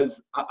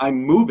because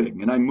I'm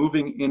moving and I'm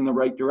moving in the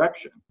right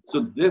direction.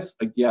 So this,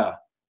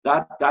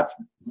 that's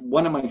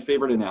one of my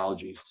favorite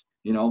analogies.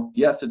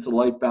 Yes, it's a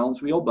life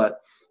balance wheel,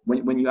 but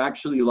when you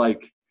actually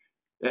like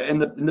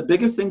And the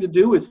biggest thing to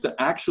do is to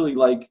actually,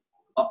 like,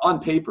 on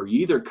paper, you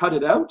either cut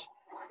it out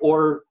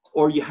or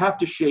you have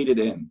to shade it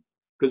in.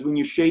 Because when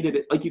you shade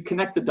it, like, you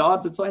connect the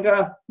dots, it's like,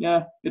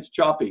 yeah, it's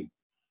choppy.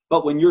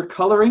 But when you're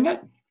coloring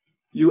it,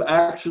 you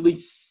actually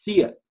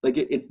see it. Like,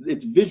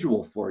 it's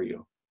visual for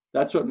you.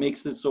 That's what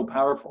makes this so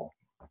powerful.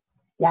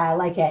 Yeah, I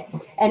like it.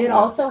 And it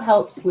also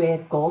helps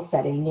with goal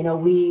setting. You know,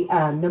 we,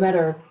 no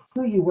matter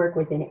who you work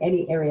with in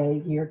any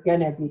area, you're going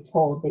to be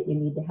told that you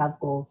need to have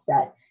goals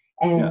set.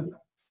 And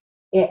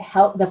it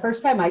helped. The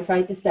first time I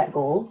tried to set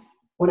goals,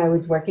 when I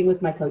was working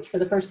with my coach for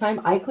the first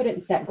time, I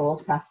couldn't set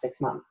goals past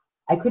 6 months.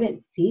 I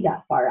couldn't see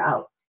that far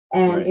out.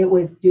 And it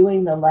was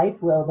doing the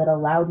life wheel that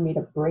allowed me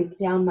to break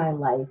down my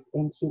life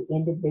into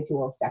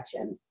individual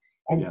sections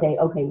and say,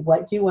 okay,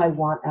 what do I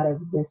want out of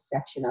this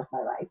section of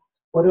my life?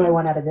 What do I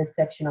want out of this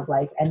section of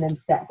life? And then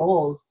set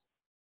goals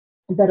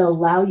that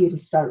allow you to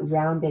start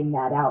rounding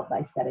that out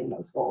by setting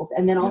those goals.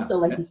 And then also,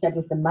 like you said,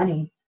 with the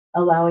money,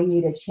 allowing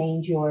you to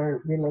change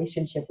your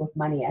relationship with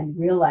money and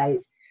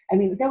realize, I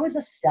mean, there was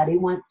a study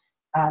once,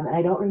 and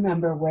I don't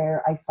remember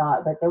where I saw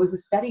it, but there was a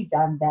study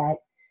done that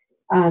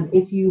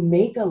if you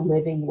make a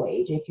living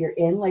wage, if you're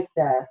in like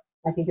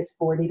I think it's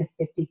 $40,000 to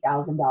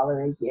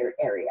 $50,000 a year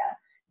area,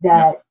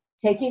 that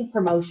taking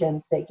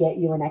promotions that get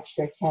you an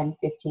extra $10,000,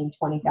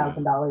 $15,000,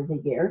 $20,000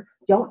 a year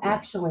don't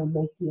actually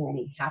make you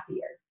any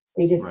happier.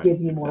 They just give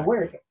you more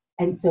work.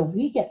 And so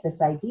we get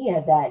this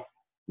idea that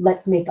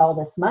let's make all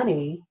this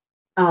money,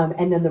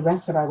 and then the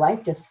rest of our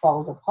life just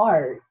falls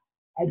apart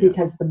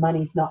because the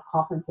money's not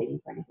compensating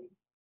for anything.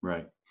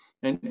 Right.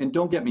 And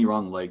don't get me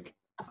wrong, like,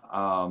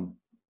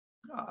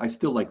 I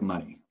still like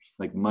money.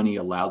 Like, money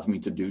allows me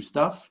to do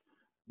stuff,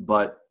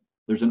 but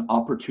there's an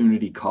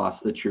opportunity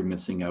cost that you're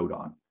missing out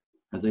on.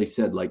 As I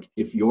said, like,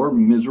 if you're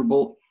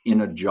miserable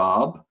in a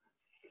job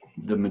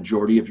the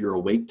majority of your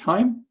awake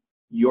time,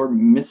 you're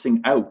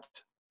missing out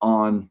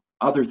on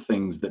other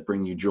things that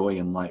bring you joy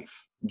in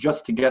life.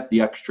 Just to get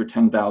the extra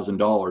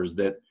 $10,000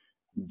 that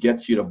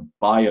gets you to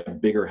buy a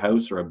bigger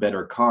house or a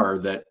better car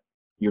that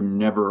you're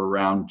never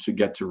around to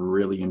get to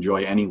really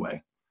enjoy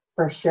anyway.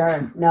 For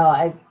sure. No,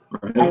 I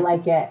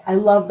like it. I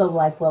love the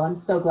life wheel. I'm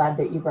so glad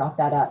that you brought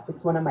that up.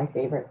 It's one of my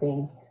favorite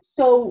things.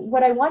 So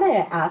what I want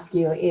to ask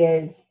you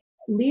is,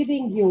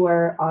 leaving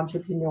your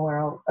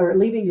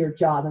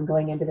job and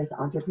going into this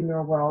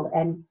entrepreneurial world,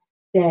 and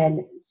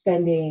then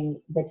spending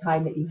the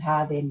time that you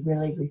have in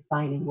really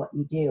refining what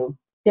you do,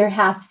 there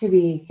has to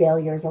be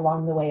failures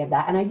along the way of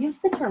that. And I use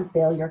the term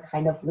failure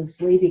kind of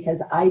loosely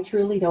because I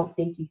truly don't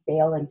think you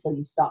fail until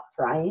you stop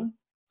trying.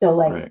 So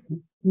like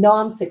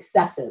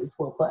non-successes,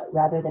 we'll put,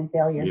 rather than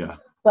failures. Yeah.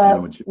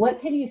 But what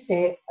can you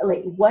say,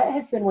 like, what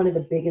has been one of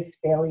the biggest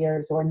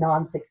failures or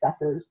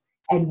non-successes,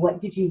 and what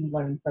did you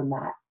learn from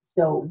that?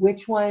 So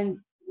which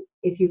one,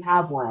 if you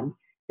have one,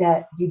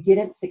 that you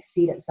didn't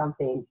succeed at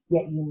something,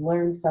 yet you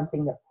learned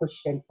something that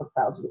pushed and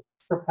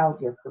propelled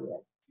your career?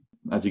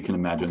 As you can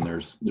imagine,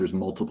 there's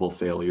multiple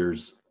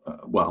failures,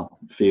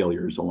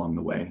 failures along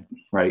the way,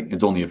 right?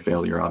 It's only a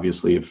failure,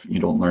 obviously, if you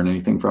don't learn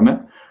anything from it.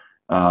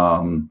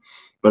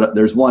 But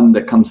there's one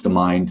that comes to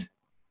mind,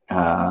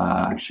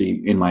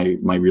 actually, in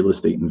my real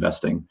estate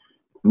investing.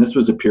 And this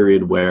was a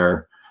period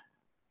where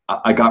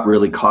I got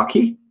really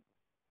cocky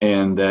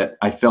and that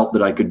I felt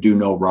that I could do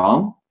no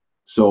wrong.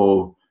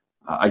 So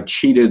I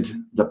cheated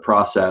the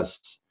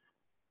process,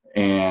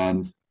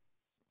 and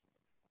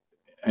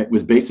it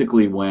was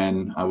basically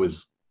when I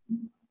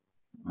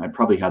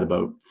probably had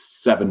about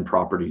 7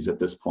 properties at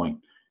this point,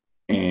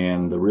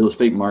 and the real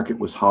estate market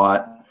was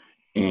hot,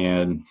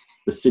 and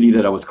the city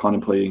that I was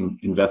contemplating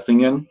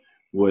investing in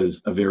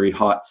was a very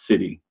hot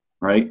city,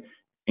 right?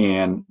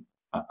 And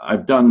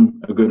I've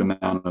done a good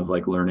amount of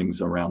like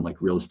learnings around like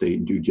real estate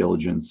and due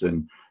diligence,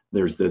 and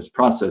there's this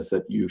process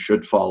that you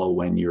should follow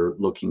when you're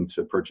looking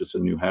to purchase a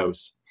new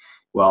house.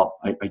 Well,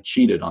 I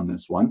cheated on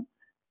this one,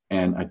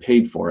 and I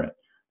paid for it.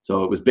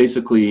 So it was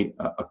basically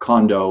a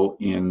condo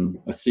in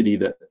a city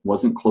that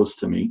wasn't close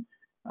to me.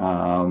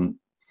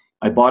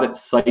 I bought it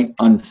sight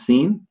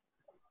unseen,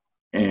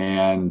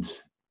 and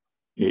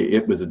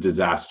it was a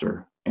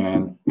disaster.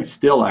 And I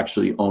still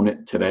actually own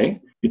it today.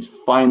 It's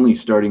finally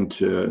starting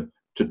to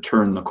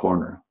turn the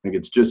corner. Like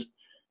it's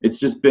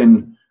just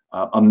been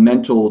a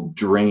mental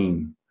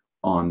drain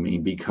on me,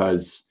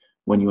 because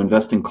when you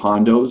invest in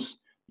condos,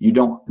 you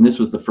don't, and this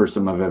was the first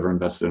time I've ever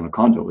invested in a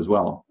condo as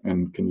well,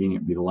 and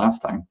conveniently the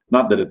last time.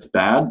 Not that it's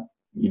bad,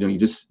 you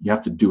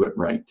have to do it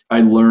right.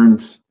 I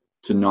learned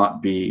to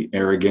not be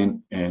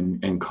arrogant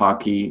and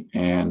cocky,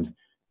 and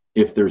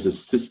if there's a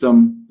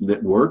system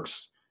that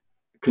works,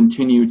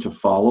 continue to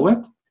follow it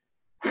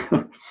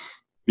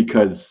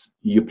because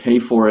you pay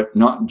for it,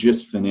 not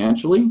just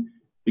financially,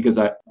 because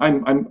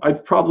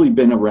I've probably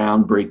been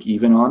around break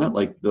even on it.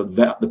 Like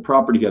the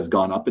property has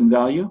gone up in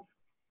value,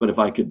 but if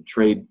I could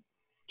trade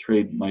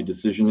my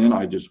decision in,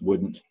 I just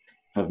wouldn't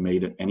have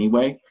made it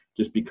anyway,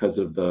 just because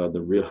of the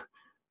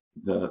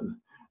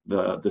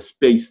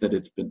space that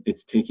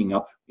it's taking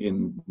up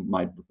in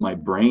my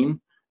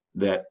brain,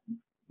 that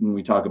when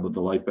we talk about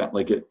the life balance,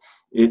 like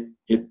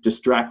it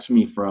distracts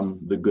me from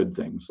the good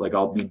things. Like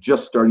I'll be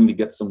just starting to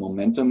get some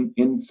momentum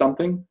in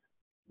something,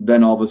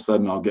 then all of a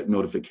sudden I'll get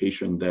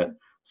notification that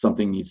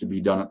something needs to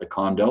be done at the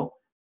condo,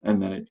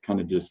 and then it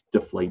kind of just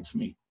deflates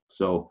me.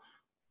 So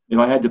if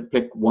I had to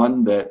pick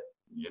one that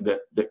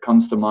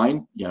comes to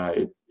mind, yeah,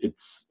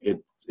 it's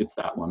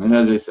that one. And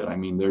as I said, I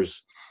mean,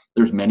 there's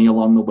many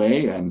along the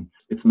way, and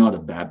it's not a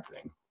bad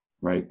thing,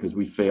 right? Because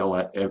we fail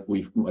at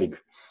we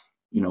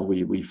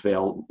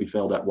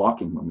failed at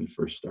walking when we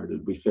first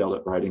started. We failed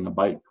at riding a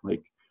bike.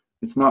 Like,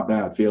 it's not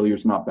bad.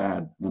 Failure's not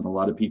bad. And a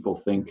lot of people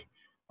think,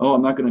 oh,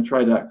 I'm not going to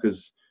try that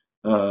because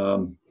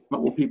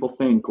what will people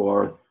think,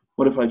 or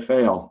what if I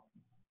fail?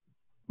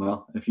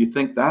 Well, if you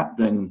think that,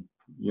 then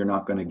you're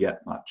not going to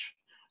get much.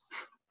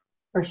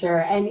 For sure.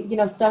 And,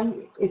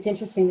 it's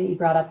interesting that you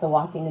brought up the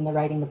walking and the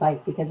riding the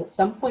bike, because at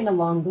some point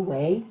along the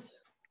way,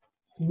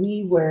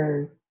 we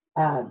were,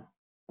 our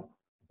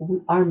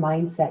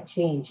mindset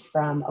changed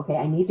from, okay,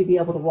 I need to be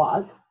able to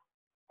walk,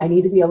 I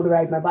need to be able to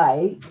ride my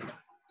bike,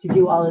 to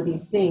do all of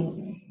these things.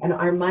 And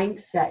our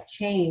mindset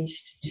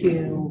changed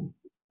to,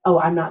 oh,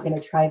 I'm not going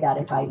to try that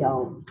if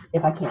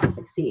I can't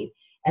succeed.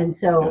 And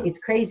so It's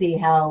crazy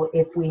how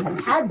if we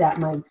had that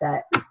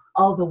mindset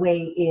all the way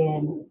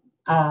in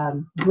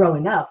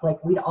growing up,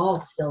 like we'd all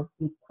still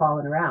be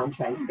crawling around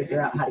trying to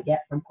figure out how to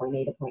get from point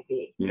A to point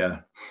B. Yeah.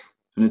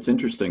 And it's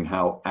interesting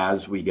how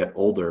as we get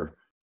older,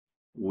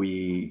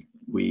 we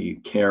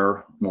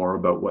care more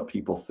about what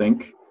people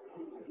think,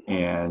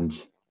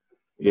 and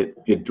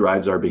it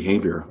drives our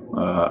behavior,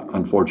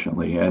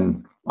 unfortunately.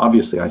 And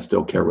obviously I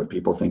still care what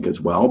people think as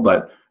well,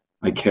 but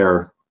I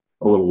care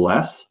a little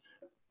less.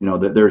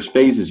 That there's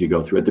phases you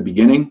go through. At the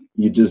beginning,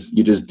 you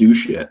just do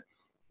shit.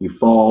 You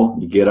fall,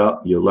 you get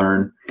up, you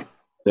learn.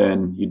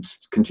 Then you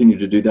just continue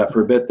to do that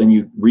for a bit. Then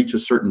you reach a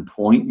certain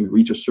point, you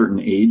reach a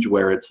certain age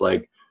where it's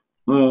like,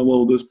 oh,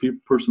 well, this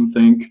person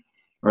think,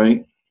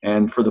 right?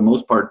 And for the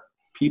most part,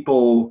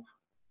 people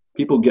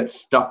get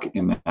stuck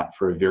in that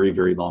for a very,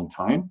 very long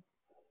time,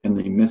 and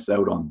they miss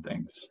out on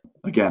things.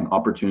 Again,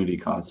 opportunity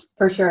cost.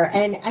 For sure.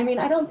 And I mean,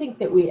 I don't think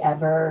that we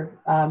ever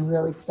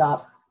really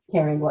stop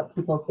caring what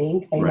people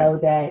think. I know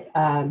that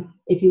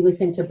if you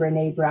listen to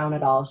Brene Brown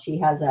at all, she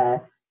has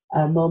a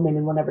moment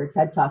in one of her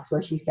TED Talks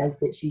where she says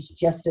that she's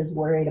just as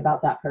worried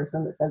about that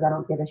person that says, I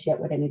don't give a shit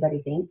what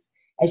anybody thinks,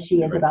 as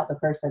she is about the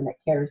person that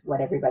cares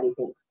what everybody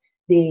thinks.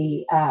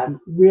 The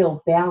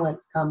real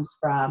balance comes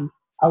from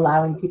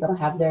allowing people to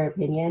have their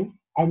opinion,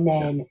 and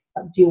then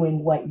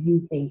doing what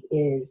you think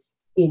is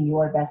in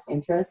your best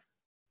interest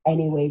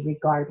anyway,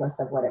 regardless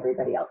of what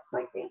everybody else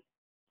might think.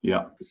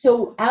 Yeah.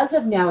 So as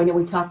of now, I know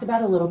we talked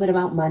about a little bit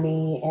about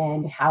money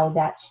and how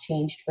that's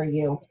changed for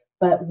you,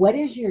 but what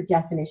is your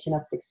definition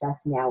of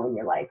success now in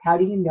your life? How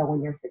do you know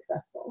when you're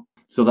successful?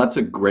 So that's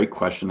a great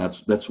question.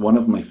 That's one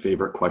of my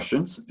favorite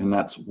questions. And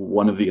that's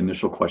one of the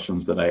initial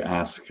questions that I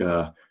ask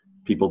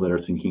people that are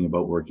thinking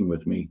about working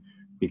with me,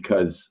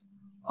 because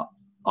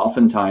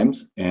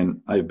oftentimes, and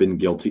I've been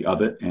guilty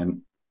of it,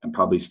 and I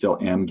probably still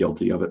am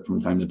guilty of it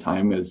from time to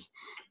time, is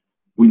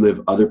we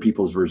live other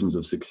people's versions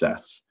of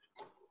success.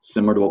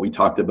 Similar to what we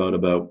talked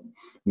about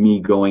me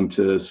going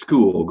to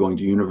school, going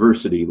to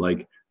university.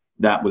 Like,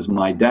 that was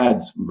my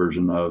dad's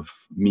version of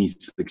me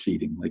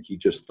succeeding. Like, he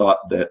just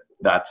thought that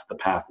that's the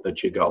path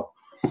that you go.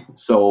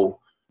 So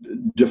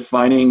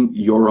defining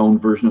your own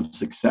version of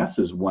success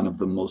is one of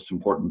the most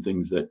important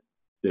things that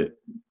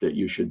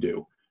you should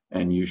do.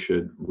 And you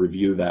should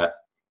review that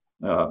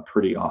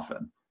pretty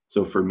often.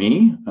 So for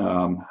me,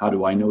 how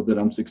do I know that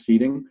I'm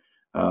succeeding?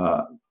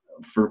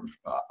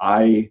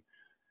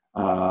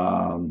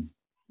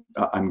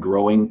 I'm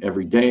growing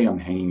every day. I'm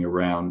hanging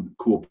around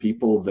cool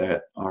people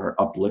that are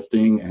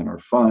uplifting and are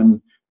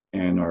fun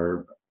and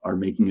are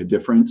making a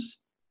difference.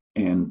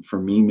 And for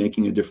me,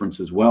 making a difference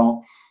as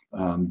well.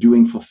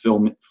 Doing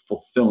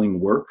fulfilling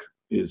work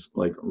is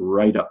like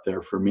right up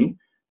there for me.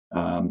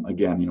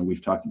 Again,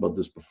 we've talked about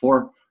this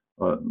before.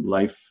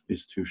 Life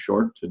is too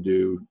short to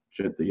do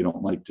shit that you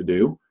don't like to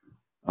do.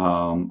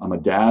 I'm a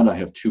dad. I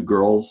have 2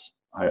 girls.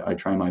 I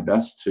try my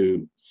best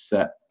to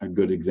set a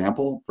good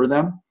example for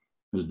them,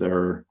 because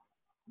they're,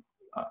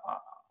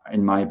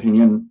 in my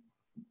opinion,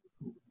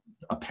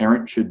 a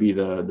parent should be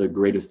the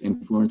greatest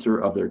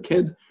influencer of their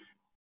kid.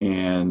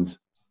 And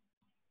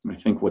I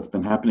think what's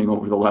been happening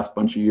over the last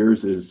bunch of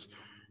years is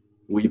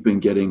we've been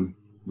getting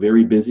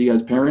very busy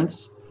as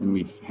parents, and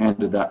we've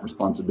handed that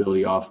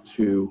responsibility off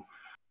to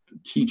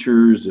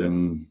teachers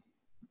and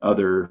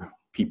other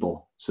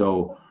people.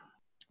 So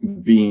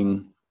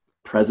being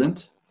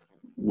present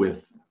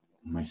with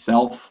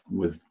myself,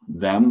 with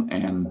them,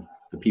 and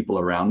the people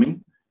around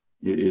me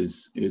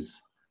is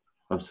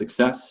of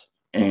success.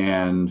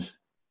 And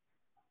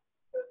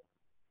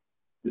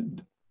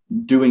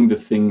doing the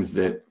things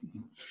that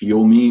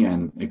fuel me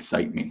and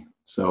excite me.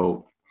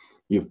 So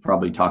you've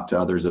probably talked to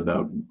others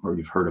about, or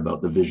you've heard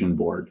about the vision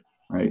board,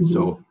 right? Mm-hmm.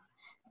 So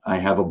I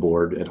have a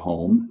board at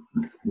home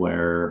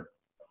where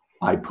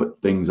I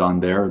put things on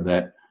there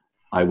that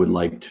I would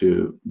like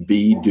to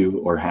be, do,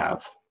 or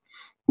have.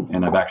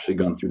 And I've actually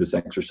gone through this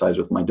exercise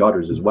with my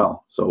daughters as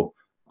well. So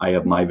I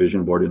have my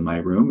vision board in my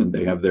room and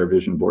they have their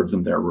vision boards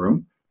in their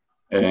room.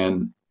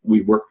 And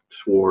we work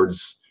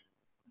towards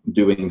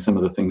doing some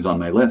of the things on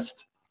my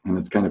list. And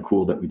it's kind of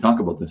cool that we talk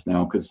about this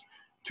now, because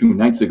 2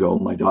 nights ago,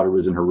 my daughter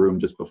was in her room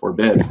just before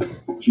bed.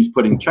 She's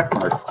putting check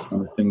marks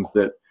on the things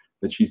that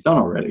she's done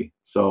already.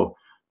 So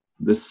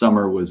this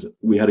summer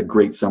we had a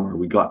great summer.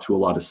 We got to a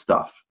lot of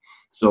stuff.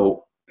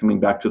 So coming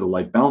back to the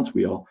life balance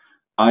wheel,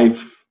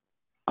 I've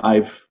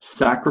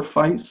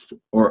sacrificed,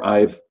 or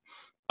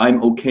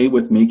I'm okay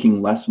with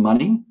making less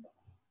money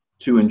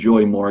to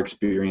enjoy more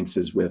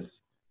experiences with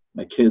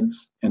my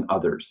kids and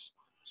others.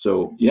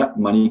 So yeah,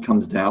 money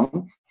comes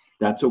down.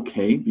 That's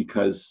okay,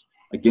 because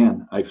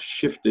again, I've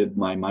shifted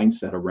my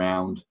mindset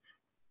around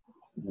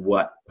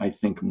what I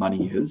think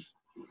money is.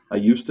 I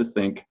used to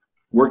think,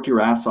 work your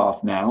ass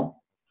off now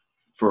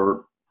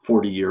for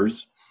 40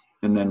 years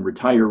and then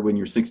retire when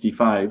you're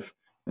 65,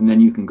 and then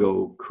you can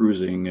go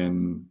cruising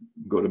and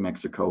go to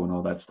Mexico and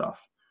all that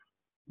stuff.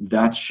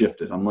 That's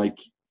shifted. I'm like,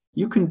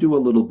 you can do a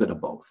little bit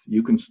of both.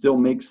 You can still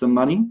make some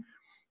money,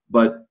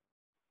 but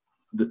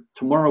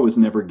tomorrow is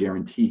never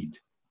guaranteed.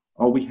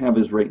 All we have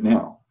is right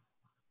now.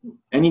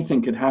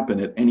 Anything could happen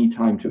at any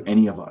time to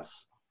any of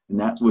us. And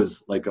that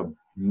was like a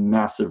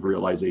massive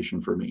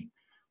realization for me.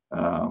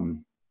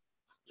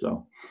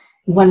 So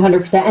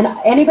 100%. And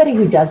anybody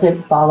who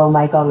doesn't follow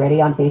Mike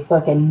already on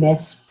Facebook and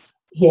missed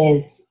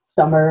his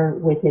summer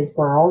with his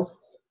girls,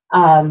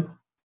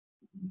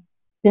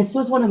 this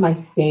was one of my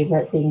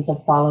favorite things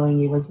of following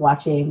you, was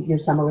watching your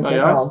summer with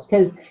your girls,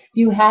 because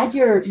you had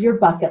your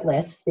bucket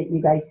list that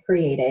you guys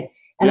created.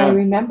 And I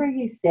remember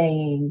you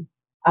saying,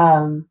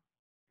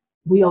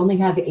 we only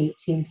have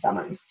 18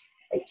 summers.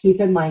 Like, keep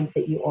in mind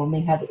that you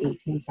only have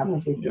 18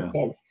 summers with your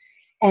kids.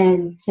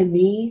 And to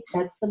me,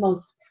 that's the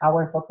most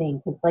powerful thing,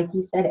 because like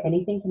you said,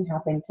 anything can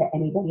happen to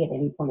anybody at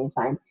any point in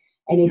time.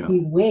 And if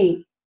you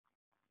wait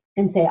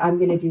and say, I'm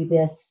going to do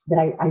this,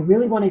 that I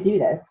really want to do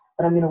this,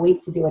 but I'm going to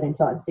wait to do it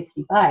until I'm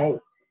 65.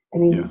 I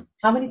mean,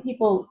 how many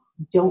people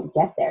don't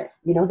get there?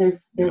 You know,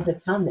 there's a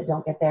ton that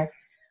don't get there.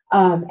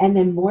 And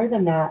then more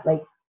than that,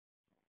 like,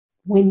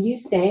 when you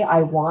say,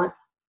 I want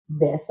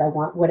this, I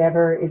want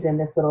whatever is in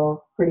this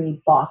little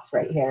pretty box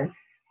right here,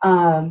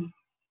 and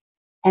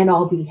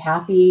I'll be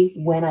happy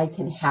when I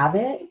can have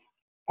it,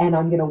 and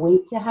I'm going to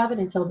wait to have it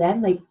until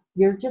then, like,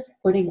 you're just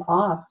putting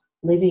off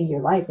living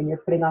your life, and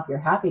you're putting off your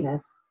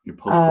happiness. You're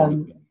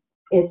postponing.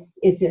 It's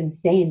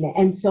insane,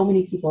 and so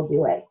many people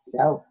do it.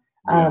 So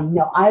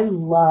no, I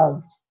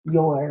loved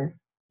your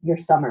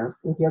summer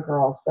with your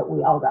girls that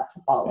we all got to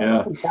follow,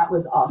 because that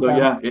was awesome.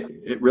 So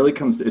it really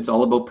it's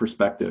all about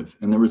perspective.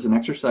 And there was an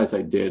exercise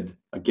I did,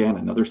 again,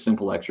 another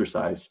simple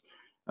exercise.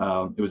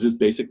 It was just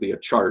basically a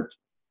chart,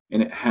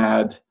 and it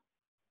had,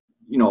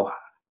 you know,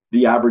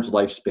 the average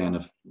lifespan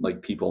of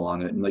like people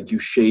on it, and like you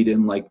shade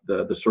in like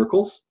the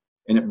circles,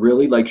 and it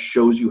really like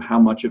shows you how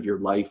much of your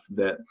life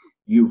that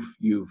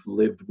you've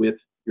lived with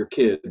your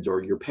kids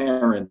or your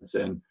parents.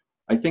 And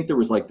I think there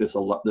was like this a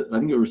lot. I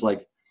think it was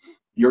like,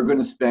 you're going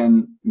to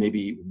spend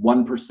maybe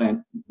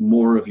 1%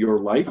 more of your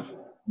life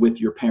with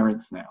your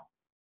parents now,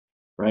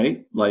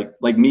 right?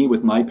 Like me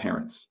with my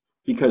parents,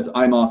 because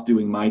I'm off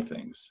doing my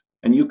things.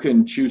 And you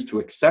can choose to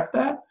accept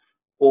that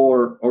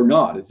or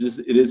not.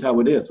 It is how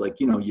it is. Like,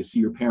 you know, you see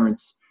your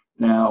parents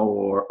now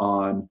or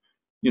on,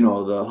 you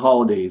know, the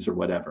holidays or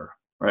whatever,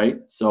 right?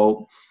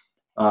 So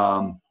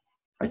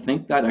I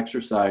think that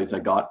exercise I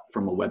got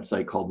from a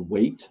website called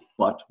Wait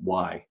But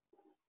Why.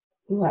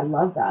 Ooh, I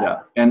love that. Yeah,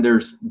 and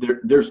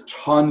there's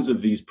tons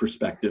of these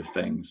perspective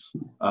things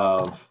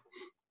of,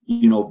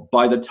 you know,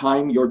 by the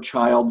time your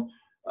child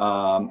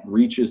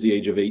reaches the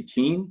age of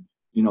 18,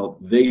 you know,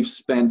 they've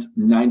spent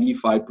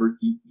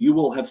you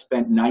will have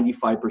spent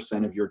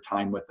 95% of your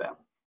time with them,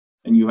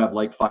 and you have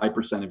like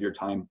 5% of your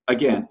time,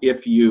 again,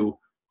 if you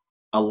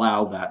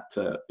allow that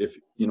to, if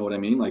you know what I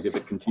mean, like if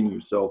it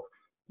continues. So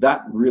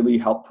that really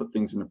helped put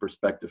things into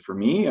perspective for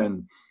me.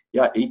 And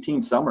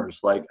 18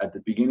 summers, like at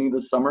the beginning of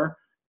the summer,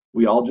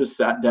 we all just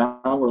sat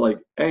down. We're like,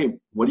 hey,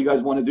 what do you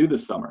guys want to do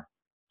this summer?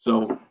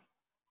 So,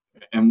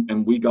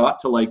 and we got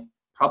to like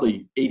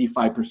probably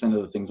 85%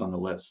 of the things on the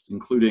list,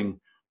 including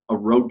a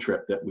road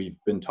trip that we've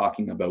been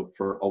talking about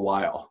for a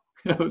while.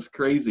 It was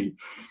crazy.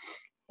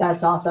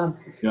 That's awesome.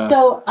 Yeah.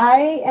 So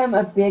I am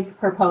a big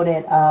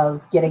proponent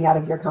of getting out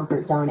of your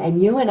comfort zone.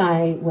 And you and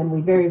I, when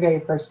we very, very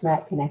first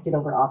met, connected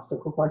over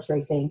obstacle course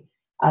racing.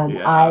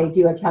 I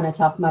do a ton of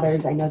Tough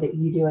Mudders. I know that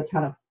you do a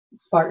ton of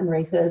Spartan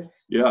races.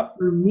 Yeah.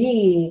 For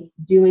me,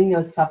 doing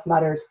those Tough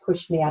Mudders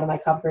pushed me out of my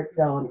comfort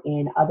zone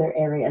in other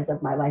areas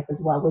of my life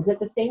as well. Was it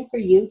the same for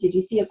you? Did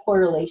you see a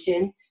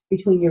correlation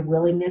between your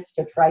willingness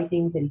to try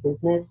things in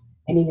business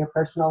and in your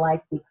personal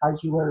life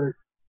because you were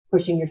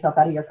pushing yourself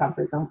out of your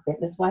comfort zone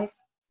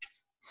fitness-wise?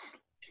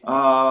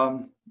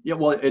 Yeah,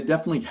 well, it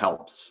definitely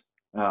helps.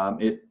 For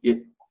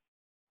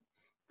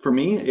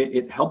me,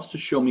 it helps to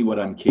show me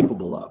what I'm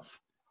capable of.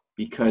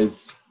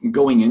 Because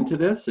going into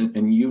this,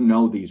 and you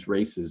know these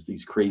races,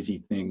 these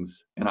crazy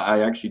things, and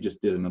I actually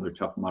just did another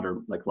Tough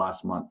Mudder like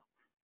last month.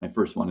 my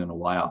first one in a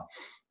while.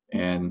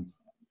 And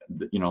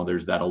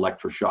there's that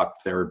electroshock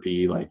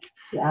therapy, like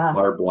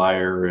barbed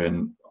wire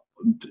and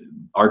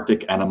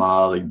Arctic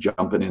enema, like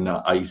jumping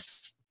into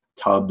ice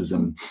tubs,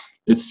 and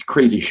it's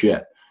crazy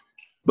shit.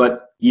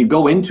 But you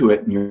go into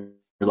it and you're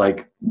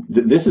like,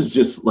 this is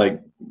just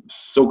like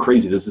so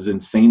crazy. This is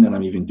insane that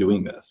I'm even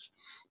doing this.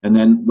 And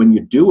then when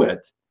you do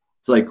it,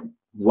 it's like,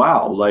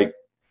 wow, like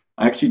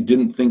I actually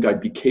didn't think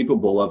I'd be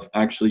capable of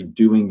actually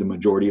doing the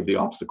majority of the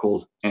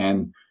obstacles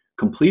and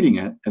completing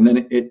it. And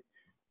then it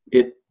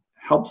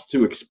helps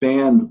to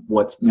expand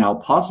what's now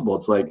possible.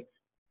 It's like,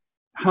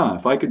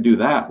 if I could do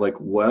that, like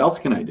what else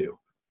can I do?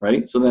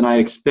 Right. So then I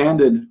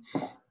expanded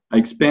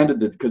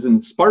it, because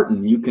in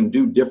Spartan you can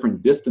do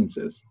different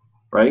distances,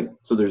 right?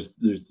 So there's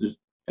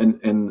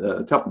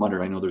Tough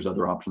Mudder, I know there's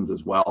other options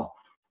as well.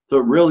 So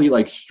it really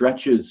like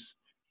stretches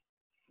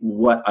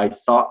what I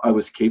thought I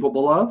was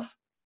capable of.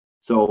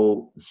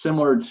 So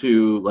similar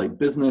to like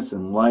business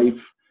and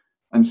life,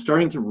 I'm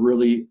starting to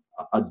really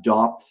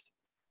adopt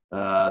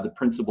the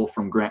principle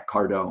from Grant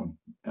Cardone,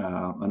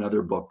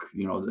 another book,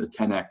 the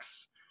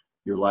 10X,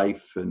 your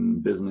life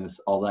and business,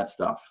 all that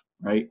stuff,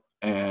 right?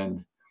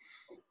 And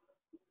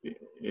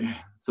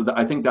so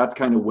I think that's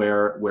kind of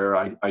where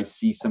I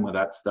see some of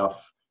that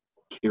stuff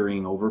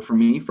carrying over for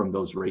me from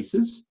those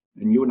races.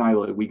 And you and I,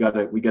 we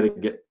gotta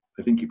get.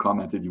 I think you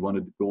commented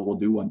we'll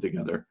do one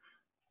together.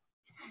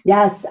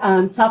 Yes,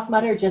 Tough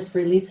Mudder just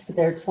released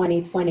their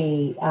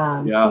 2020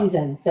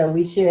 season, so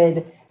we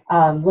should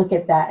look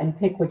at that and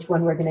pick which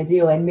one we're going to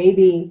do, and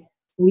maybe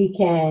we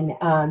can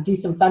do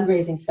some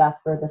fundraising stuff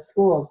for the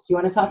schools. Do you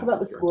want to talk about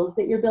the schools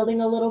that you're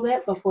building a little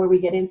bit before we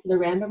get into the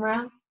random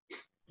round?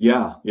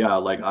 Yeah.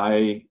 Like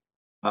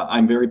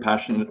I'm very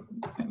passionate,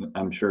 and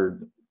I'm sure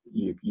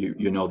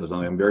you know this.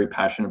 I'm very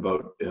passionate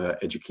about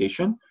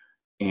education,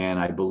 and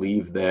I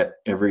believe that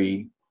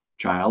every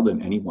child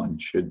and anyone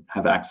should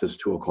have access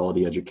to a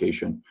quality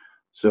education.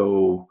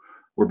 So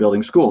we're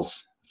building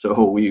schools.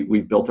 So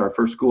we built our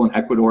first school in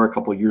Ecuador a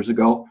couple of years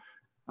ago.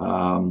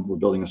 We're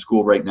building a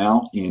school right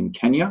now in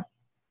Kenya.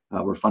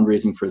 We're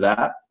fundraising for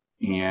that.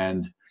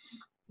 And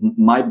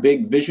my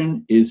big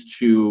vision is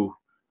to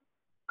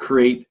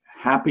create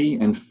happy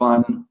and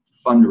fun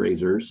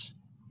fundraisers,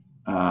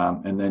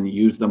 and then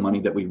use the money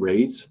that we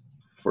raise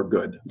for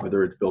good,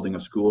 whether it's building a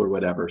school or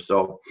whatever.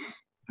 So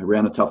I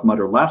ran a Tough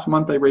Mudder last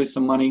month. I raised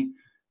some money.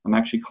 I'm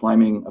actually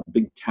climbing a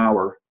big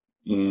tower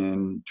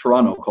in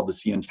Toronto called the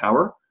CN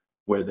Tower,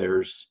 where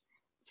there's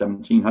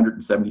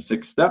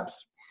 1,776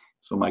 steps.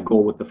 So my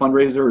goal with the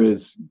fundraiser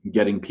is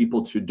getting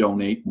people to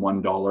donate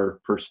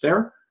 $1 per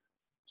stair.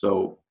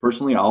 So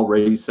personally, I'll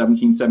raise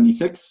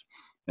 1,776.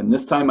 And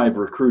this time I've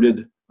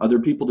recruited other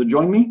people to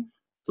join me.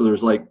 So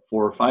there's like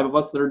 4 or 5 of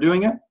us that are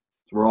doing it.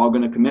 So we're all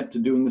going to commit to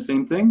doing the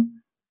same thing.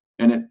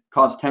 And it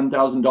costs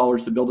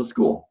 $10,000 to build a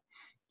school.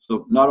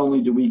 So not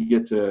only do we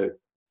get to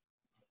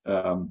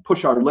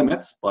push our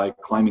limits by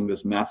climbing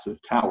this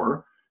massive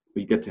tower,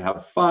 we get to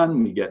have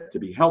fun, we get to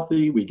be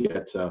healthy, we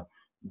get to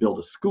build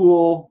a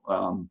school,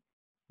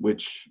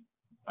 which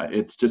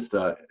it's just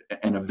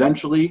and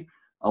eventually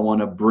I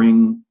want to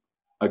bring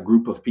a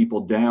group of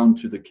people down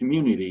to the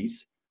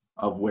communities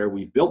of where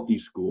we've built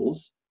these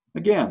schools.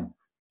 Again,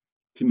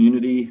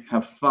 community,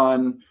 have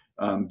fun,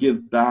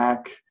 give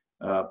back,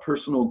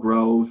 personal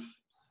growth.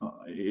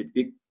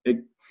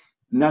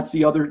 And that's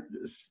the other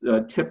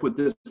tip with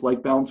this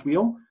life balance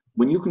wheel.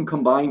 When you can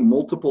combine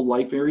multiple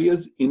life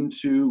areas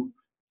into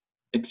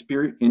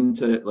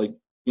like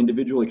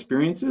individual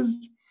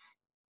experiences,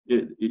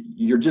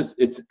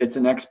 it's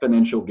an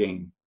exponential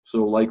gain.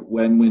 So like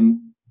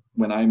when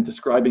I'm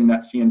describing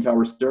that CN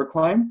Tower stair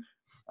climb,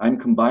 I'm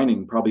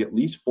combining probably at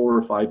least 4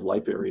 or 5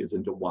 life areas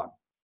into one.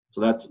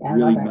 So that's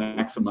really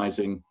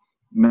maximizing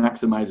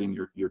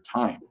your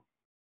time.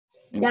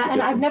 And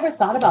I've never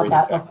thought about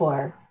that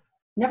before.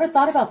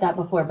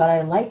 But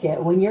I like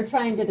it. When you're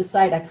trying to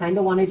decide, I kind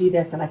of want to do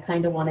this and I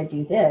kind of want to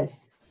do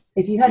this.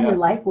 If you have your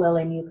life wheel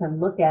and you can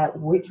look at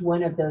which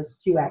one of those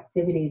 2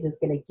 activities is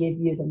going to give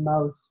you the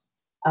most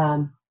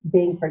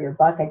bang for your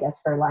buck, I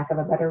guess, for lack of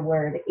a better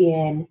word,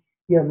 in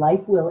your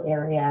life wheel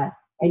area,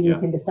 and you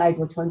can decide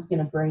which one's going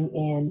to bring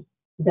in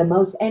the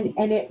most, and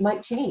it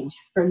might change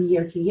from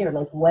year to year.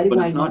 Like, what do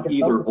I need to focus on? But it's not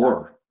either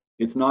or.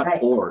 It's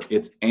not or.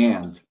 It's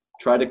and.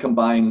 Try to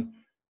combine.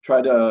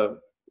 Try to.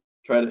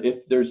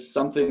 If there's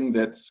something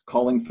that's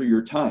calling for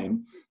your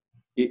time,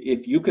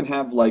 if you can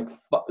have like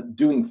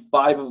doing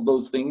 5 of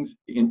those things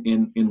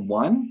in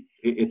one,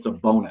 it's a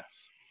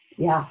bonus.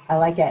 Yeah, I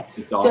like it.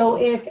 It's awesome.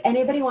 So if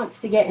anybody wants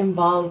to get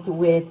involved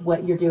with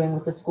what you're doing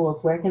with the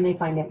schools, where can they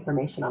find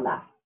information on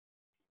that?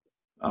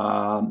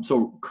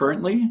 So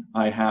currently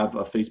I have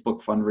a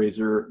Facebook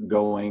fundraiser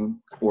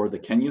going for the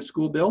Kenya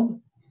school build,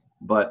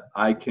 but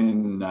I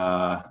can,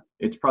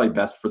 it's probably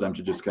best for them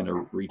to just kind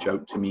of reach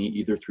out to me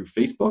either through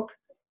Facebook,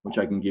 which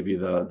I can give you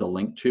the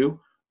link to,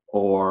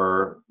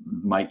 or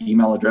my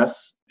email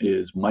address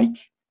is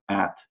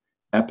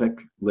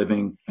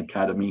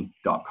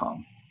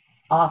mike@epiclivingacademy.com.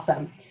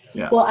 Awesome.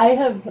 Yeah. Well, I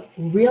have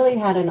really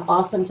had an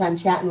awesome time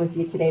chatting with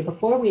you today.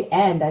 Before we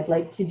end, I'd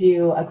like to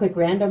do a quick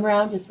random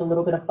round, just a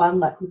little bit of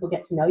fun, let people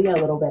get to know you a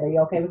little bit. Are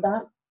you okay with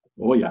that?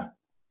 Oh, yeah.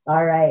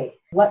 All right.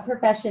 What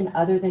profession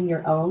other than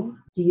your own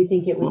do you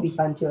think it would be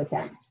fun to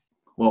attempt?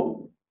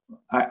 Well,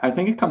 I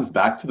think it comes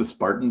back to the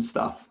Spartan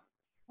stuff.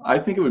 I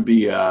think it would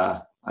be,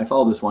 I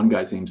follow this one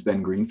guy's name's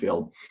Ben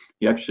Greenfield.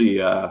 He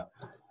actually,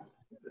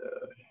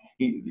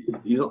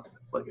 he's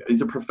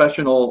a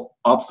professional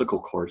obstacle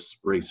course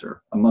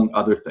racer, among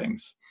other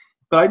things.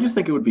 But I just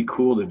think it would be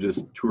cool to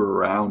just tour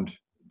around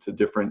to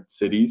different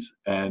cities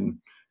and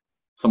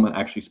someone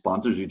actually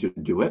sponsors you to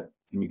do it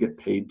and you get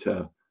paid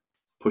to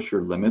push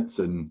your limits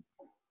and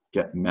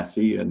get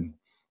messy and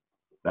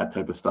that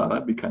type of stuff.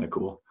 That'd be kind of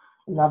cool.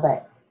 Love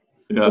it.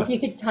 Yeah. If you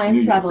could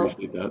time travel.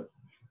 Appreciate that.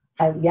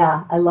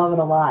 Yeah, I love it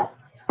a lot.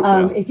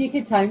 Yeah. If you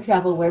could time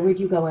travel, where would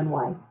you go and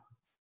why?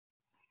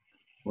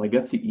 Well, I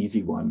guess the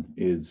easy one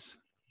is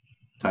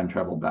time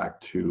travel back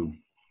to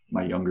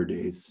my younger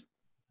days.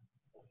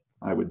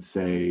 I would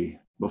say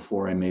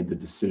before I made the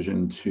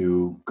decision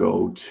to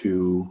go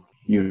to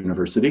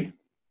university,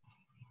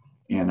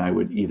 and I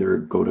would either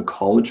go to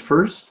college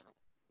first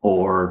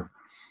or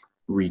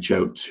reach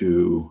out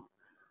to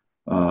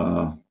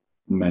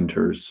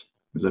mentors,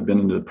 because I've been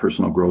into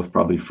personal growth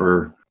probably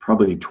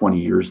 20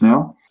 years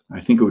now.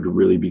 I think it would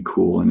really be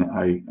cool, and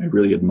I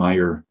really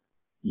admire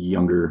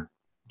younger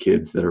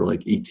kids that are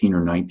like 18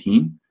 or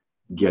 19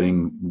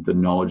 getting the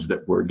knowledge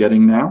that we're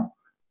getting now,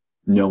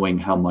 knowing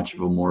how much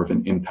of a more of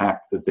an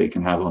impact that they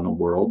can have on the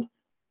world,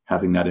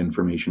 having that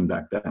information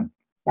back then.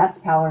 That's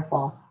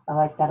powerful. I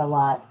like that a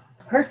lot.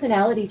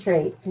 Personality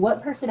traits.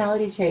 What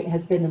personality trait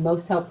has been the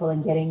most helpful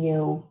in getting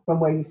you from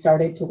where you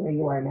started to where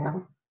you are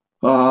now?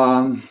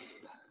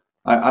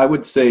 I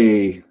would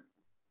say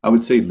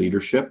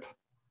leadership.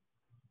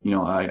 You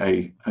know,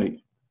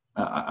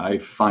 I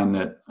find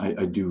that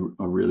I do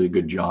a really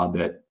good job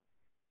at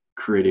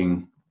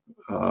creating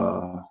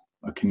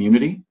a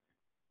community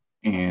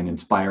and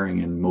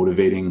inspiring and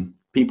motivating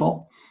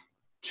people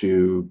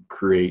to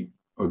create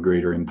a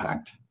greater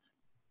impact.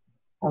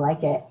 I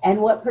like it.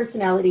 And what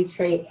personality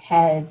trait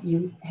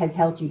has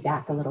held you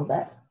back a little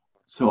bit?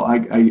 So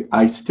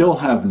I still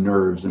have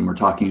nerves, and we're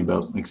talking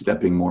about like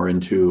stepping more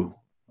into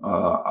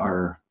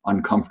our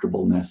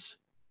uncomfortableness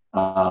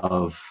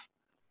of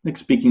like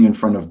speaking in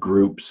front of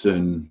groups,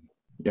 and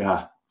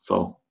yeah.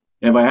 So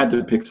if I had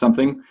to pick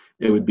something,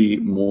 it would be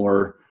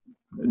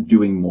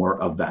doing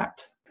more of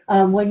that.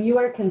 When you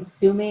are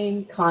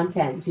consuming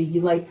content, do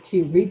you like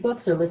to read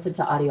books or listen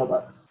to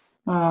audiobooks?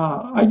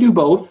 I do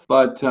both,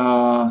 but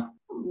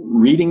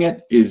reading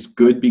it is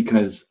good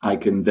because I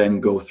can then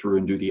go through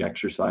and do the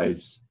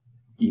exercise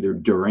either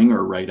during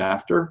or right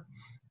after.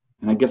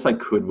 And I guess I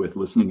could with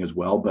listening as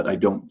well, but I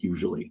don't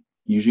usually.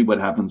 Usually what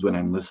happens when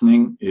I'm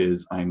listening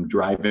is I'm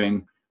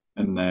driving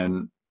and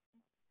then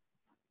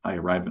I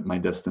arrive at my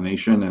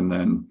destination, and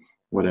then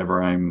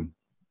whatever I'm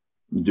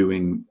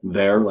doing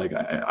there, like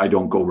I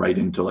don't go right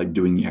into like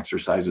doing the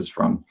exercises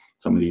from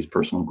some of these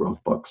personal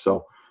growth books.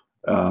 So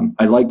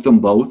I like them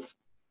both,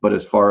 but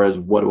as far as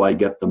what do I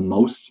get the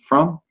most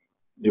from,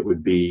 it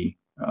would be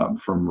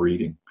from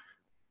reading.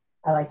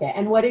 I like it.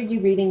 And what are you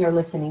reading or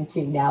listening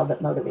to now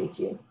that motivates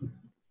you?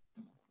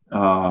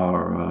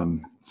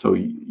 So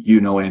you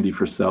know Andy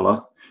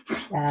Frisella.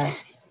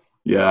 Yes.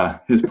 Yeah,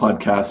 his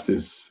podcast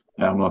is,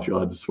 I don't know if you'll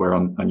have to swear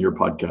on your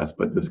podcast,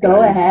 but this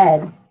Go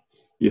ahead.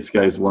 This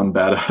guy's one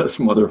badass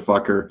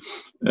motherfucker.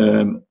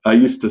 And I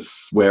used to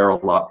swear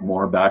a lot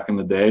more back in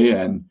the day,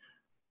 and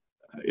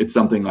it's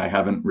something I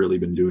haven't really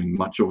been doing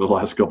much over the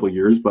last couple of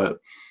years, but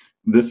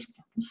this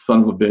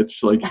son of a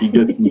bitch, like he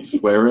gets me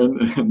swearing,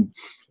 and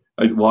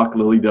I walk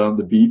Lily down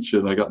the beach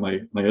and I got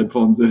my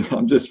headphones in.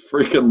 I'm just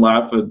freaking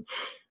laughing.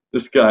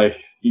 This guy,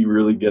 he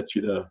really gets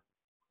you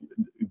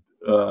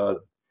to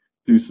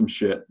do some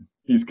shit.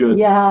 He's good.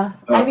 Yeah.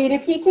 I mean,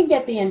 if he can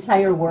get the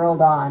entire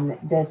world on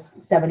this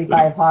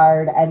 75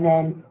 hard and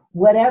then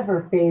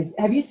whatever phase,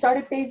 have you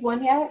started phase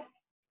 1 yet?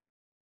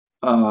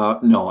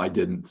 No, I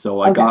didn't.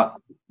 So I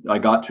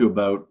got to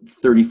about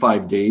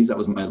 35 days. That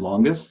was my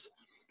longest.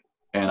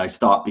 And I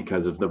stopped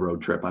because of the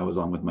road trip I was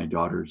on with my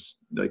daughters.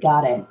 Like,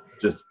 got it.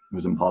 It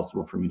was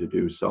impossible for me to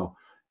do. So,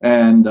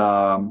 and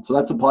so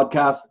that's a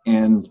podcast.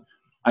 And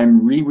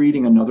I'm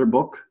rereading another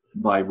book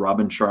by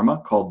Robin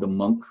Sharma called The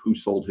Monk Who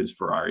Sold His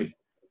Ferrari.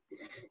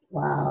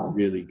 Wow.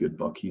 Really good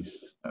book.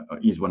 He's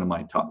one of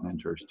my top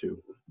mentors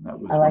too. That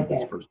was one of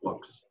his first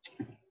books.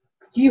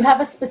 Do you have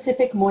a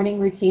specific morning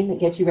routine that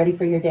gets you ready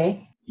for your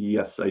day?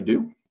 Yes, I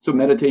do. So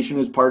meditation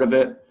is part of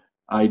it.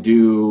 I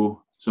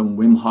do some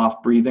Wim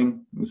Hof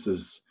breathing.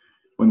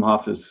 Wim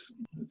Hof is,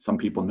 some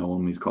people know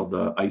him. He's called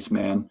the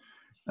Iceman.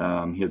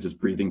 He has this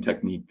breathing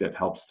technique that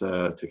helps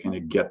to kind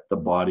of get the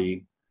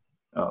body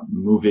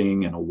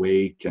moving and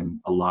awake and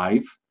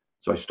alive.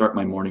 So I start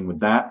my morning with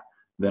that.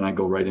 Then I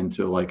go right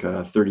into like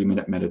a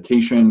 30-minute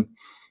meditation.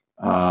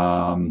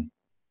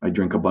 I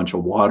drink a bunch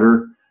of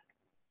water.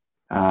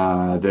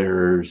 I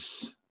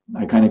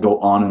kind of go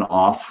on and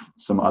off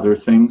some other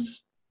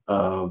things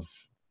of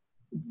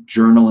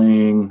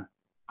journaling.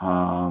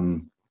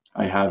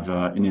 I have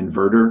an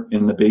inverter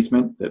in the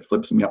basement that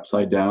flips me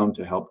upside down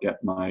to help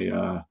get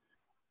my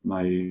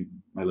my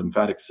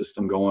lymphatic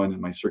system going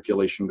and my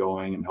circulation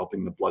going and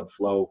helping the blood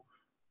flow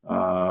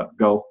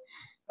go.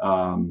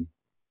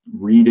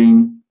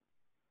 Reading,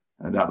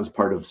 that was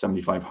part of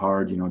 75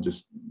 Hard,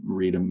 just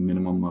read a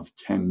minimum of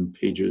 10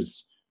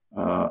 pages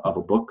of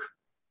a book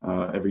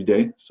every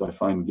day. So I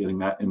find getting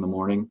that in the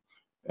morning,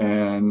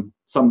 and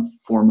some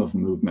form of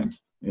movement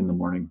in the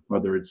morning,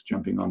 whether it's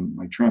jumping on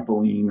my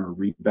trampoline or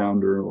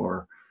rebounder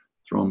or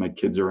throwing my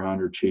kids around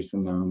or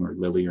chasing them or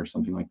Lily or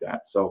something like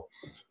that. So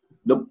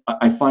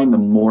I find the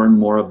more and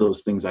more of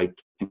those things I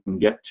can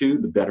get to,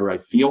 the better I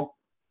feel.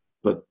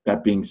 But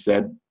that being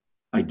said,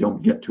 I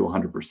don't get to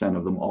 100%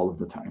 of them all of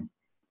the time.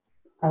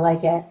 I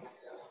like it.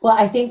 Well,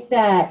 I think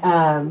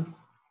that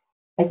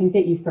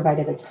you've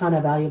provided a ton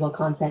of valuable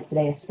content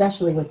today,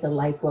 especially with the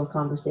life will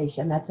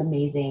conversation. That's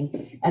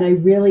amazing. And I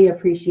really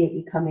appreciate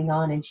you coming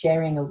on and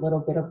sharing a little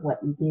bit of what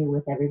you do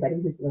with everybody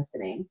who's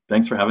listening.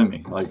 Thanks for having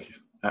me.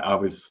 I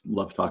always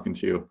love talking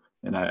to you,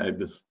 and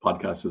this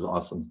podcast is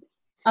awesome.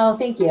 Oh,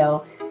 thank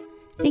you.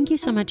 Thank you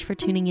so much for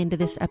tuning into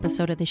this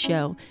episode of the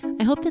show.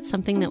 I hope that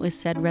something that was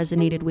said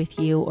resonated with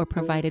you or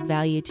provided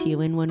value to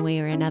you in one way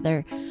or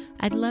another.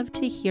 I'd love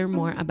to hear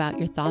more about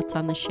your thoughts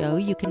on the show.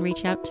 You can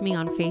reach out to me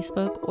on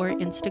Facebook or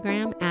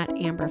Instagram at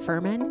Amber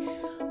Furman.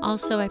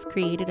 Also, I've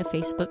created a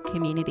Facebook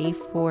community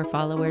for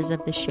followers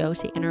of the show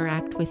to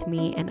interact with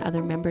me and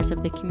other members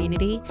of the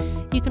community.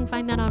 You can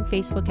find that on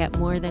Facebook at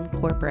More Than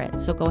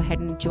Corporate. So go ahead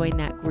and join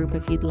that group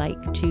if you'd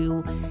like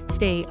to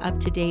stay up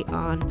to date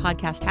on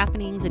podcast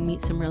happenings and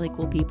meet some really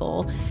cool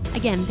people.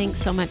 Again, thanks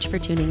so much for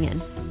tuning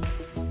in.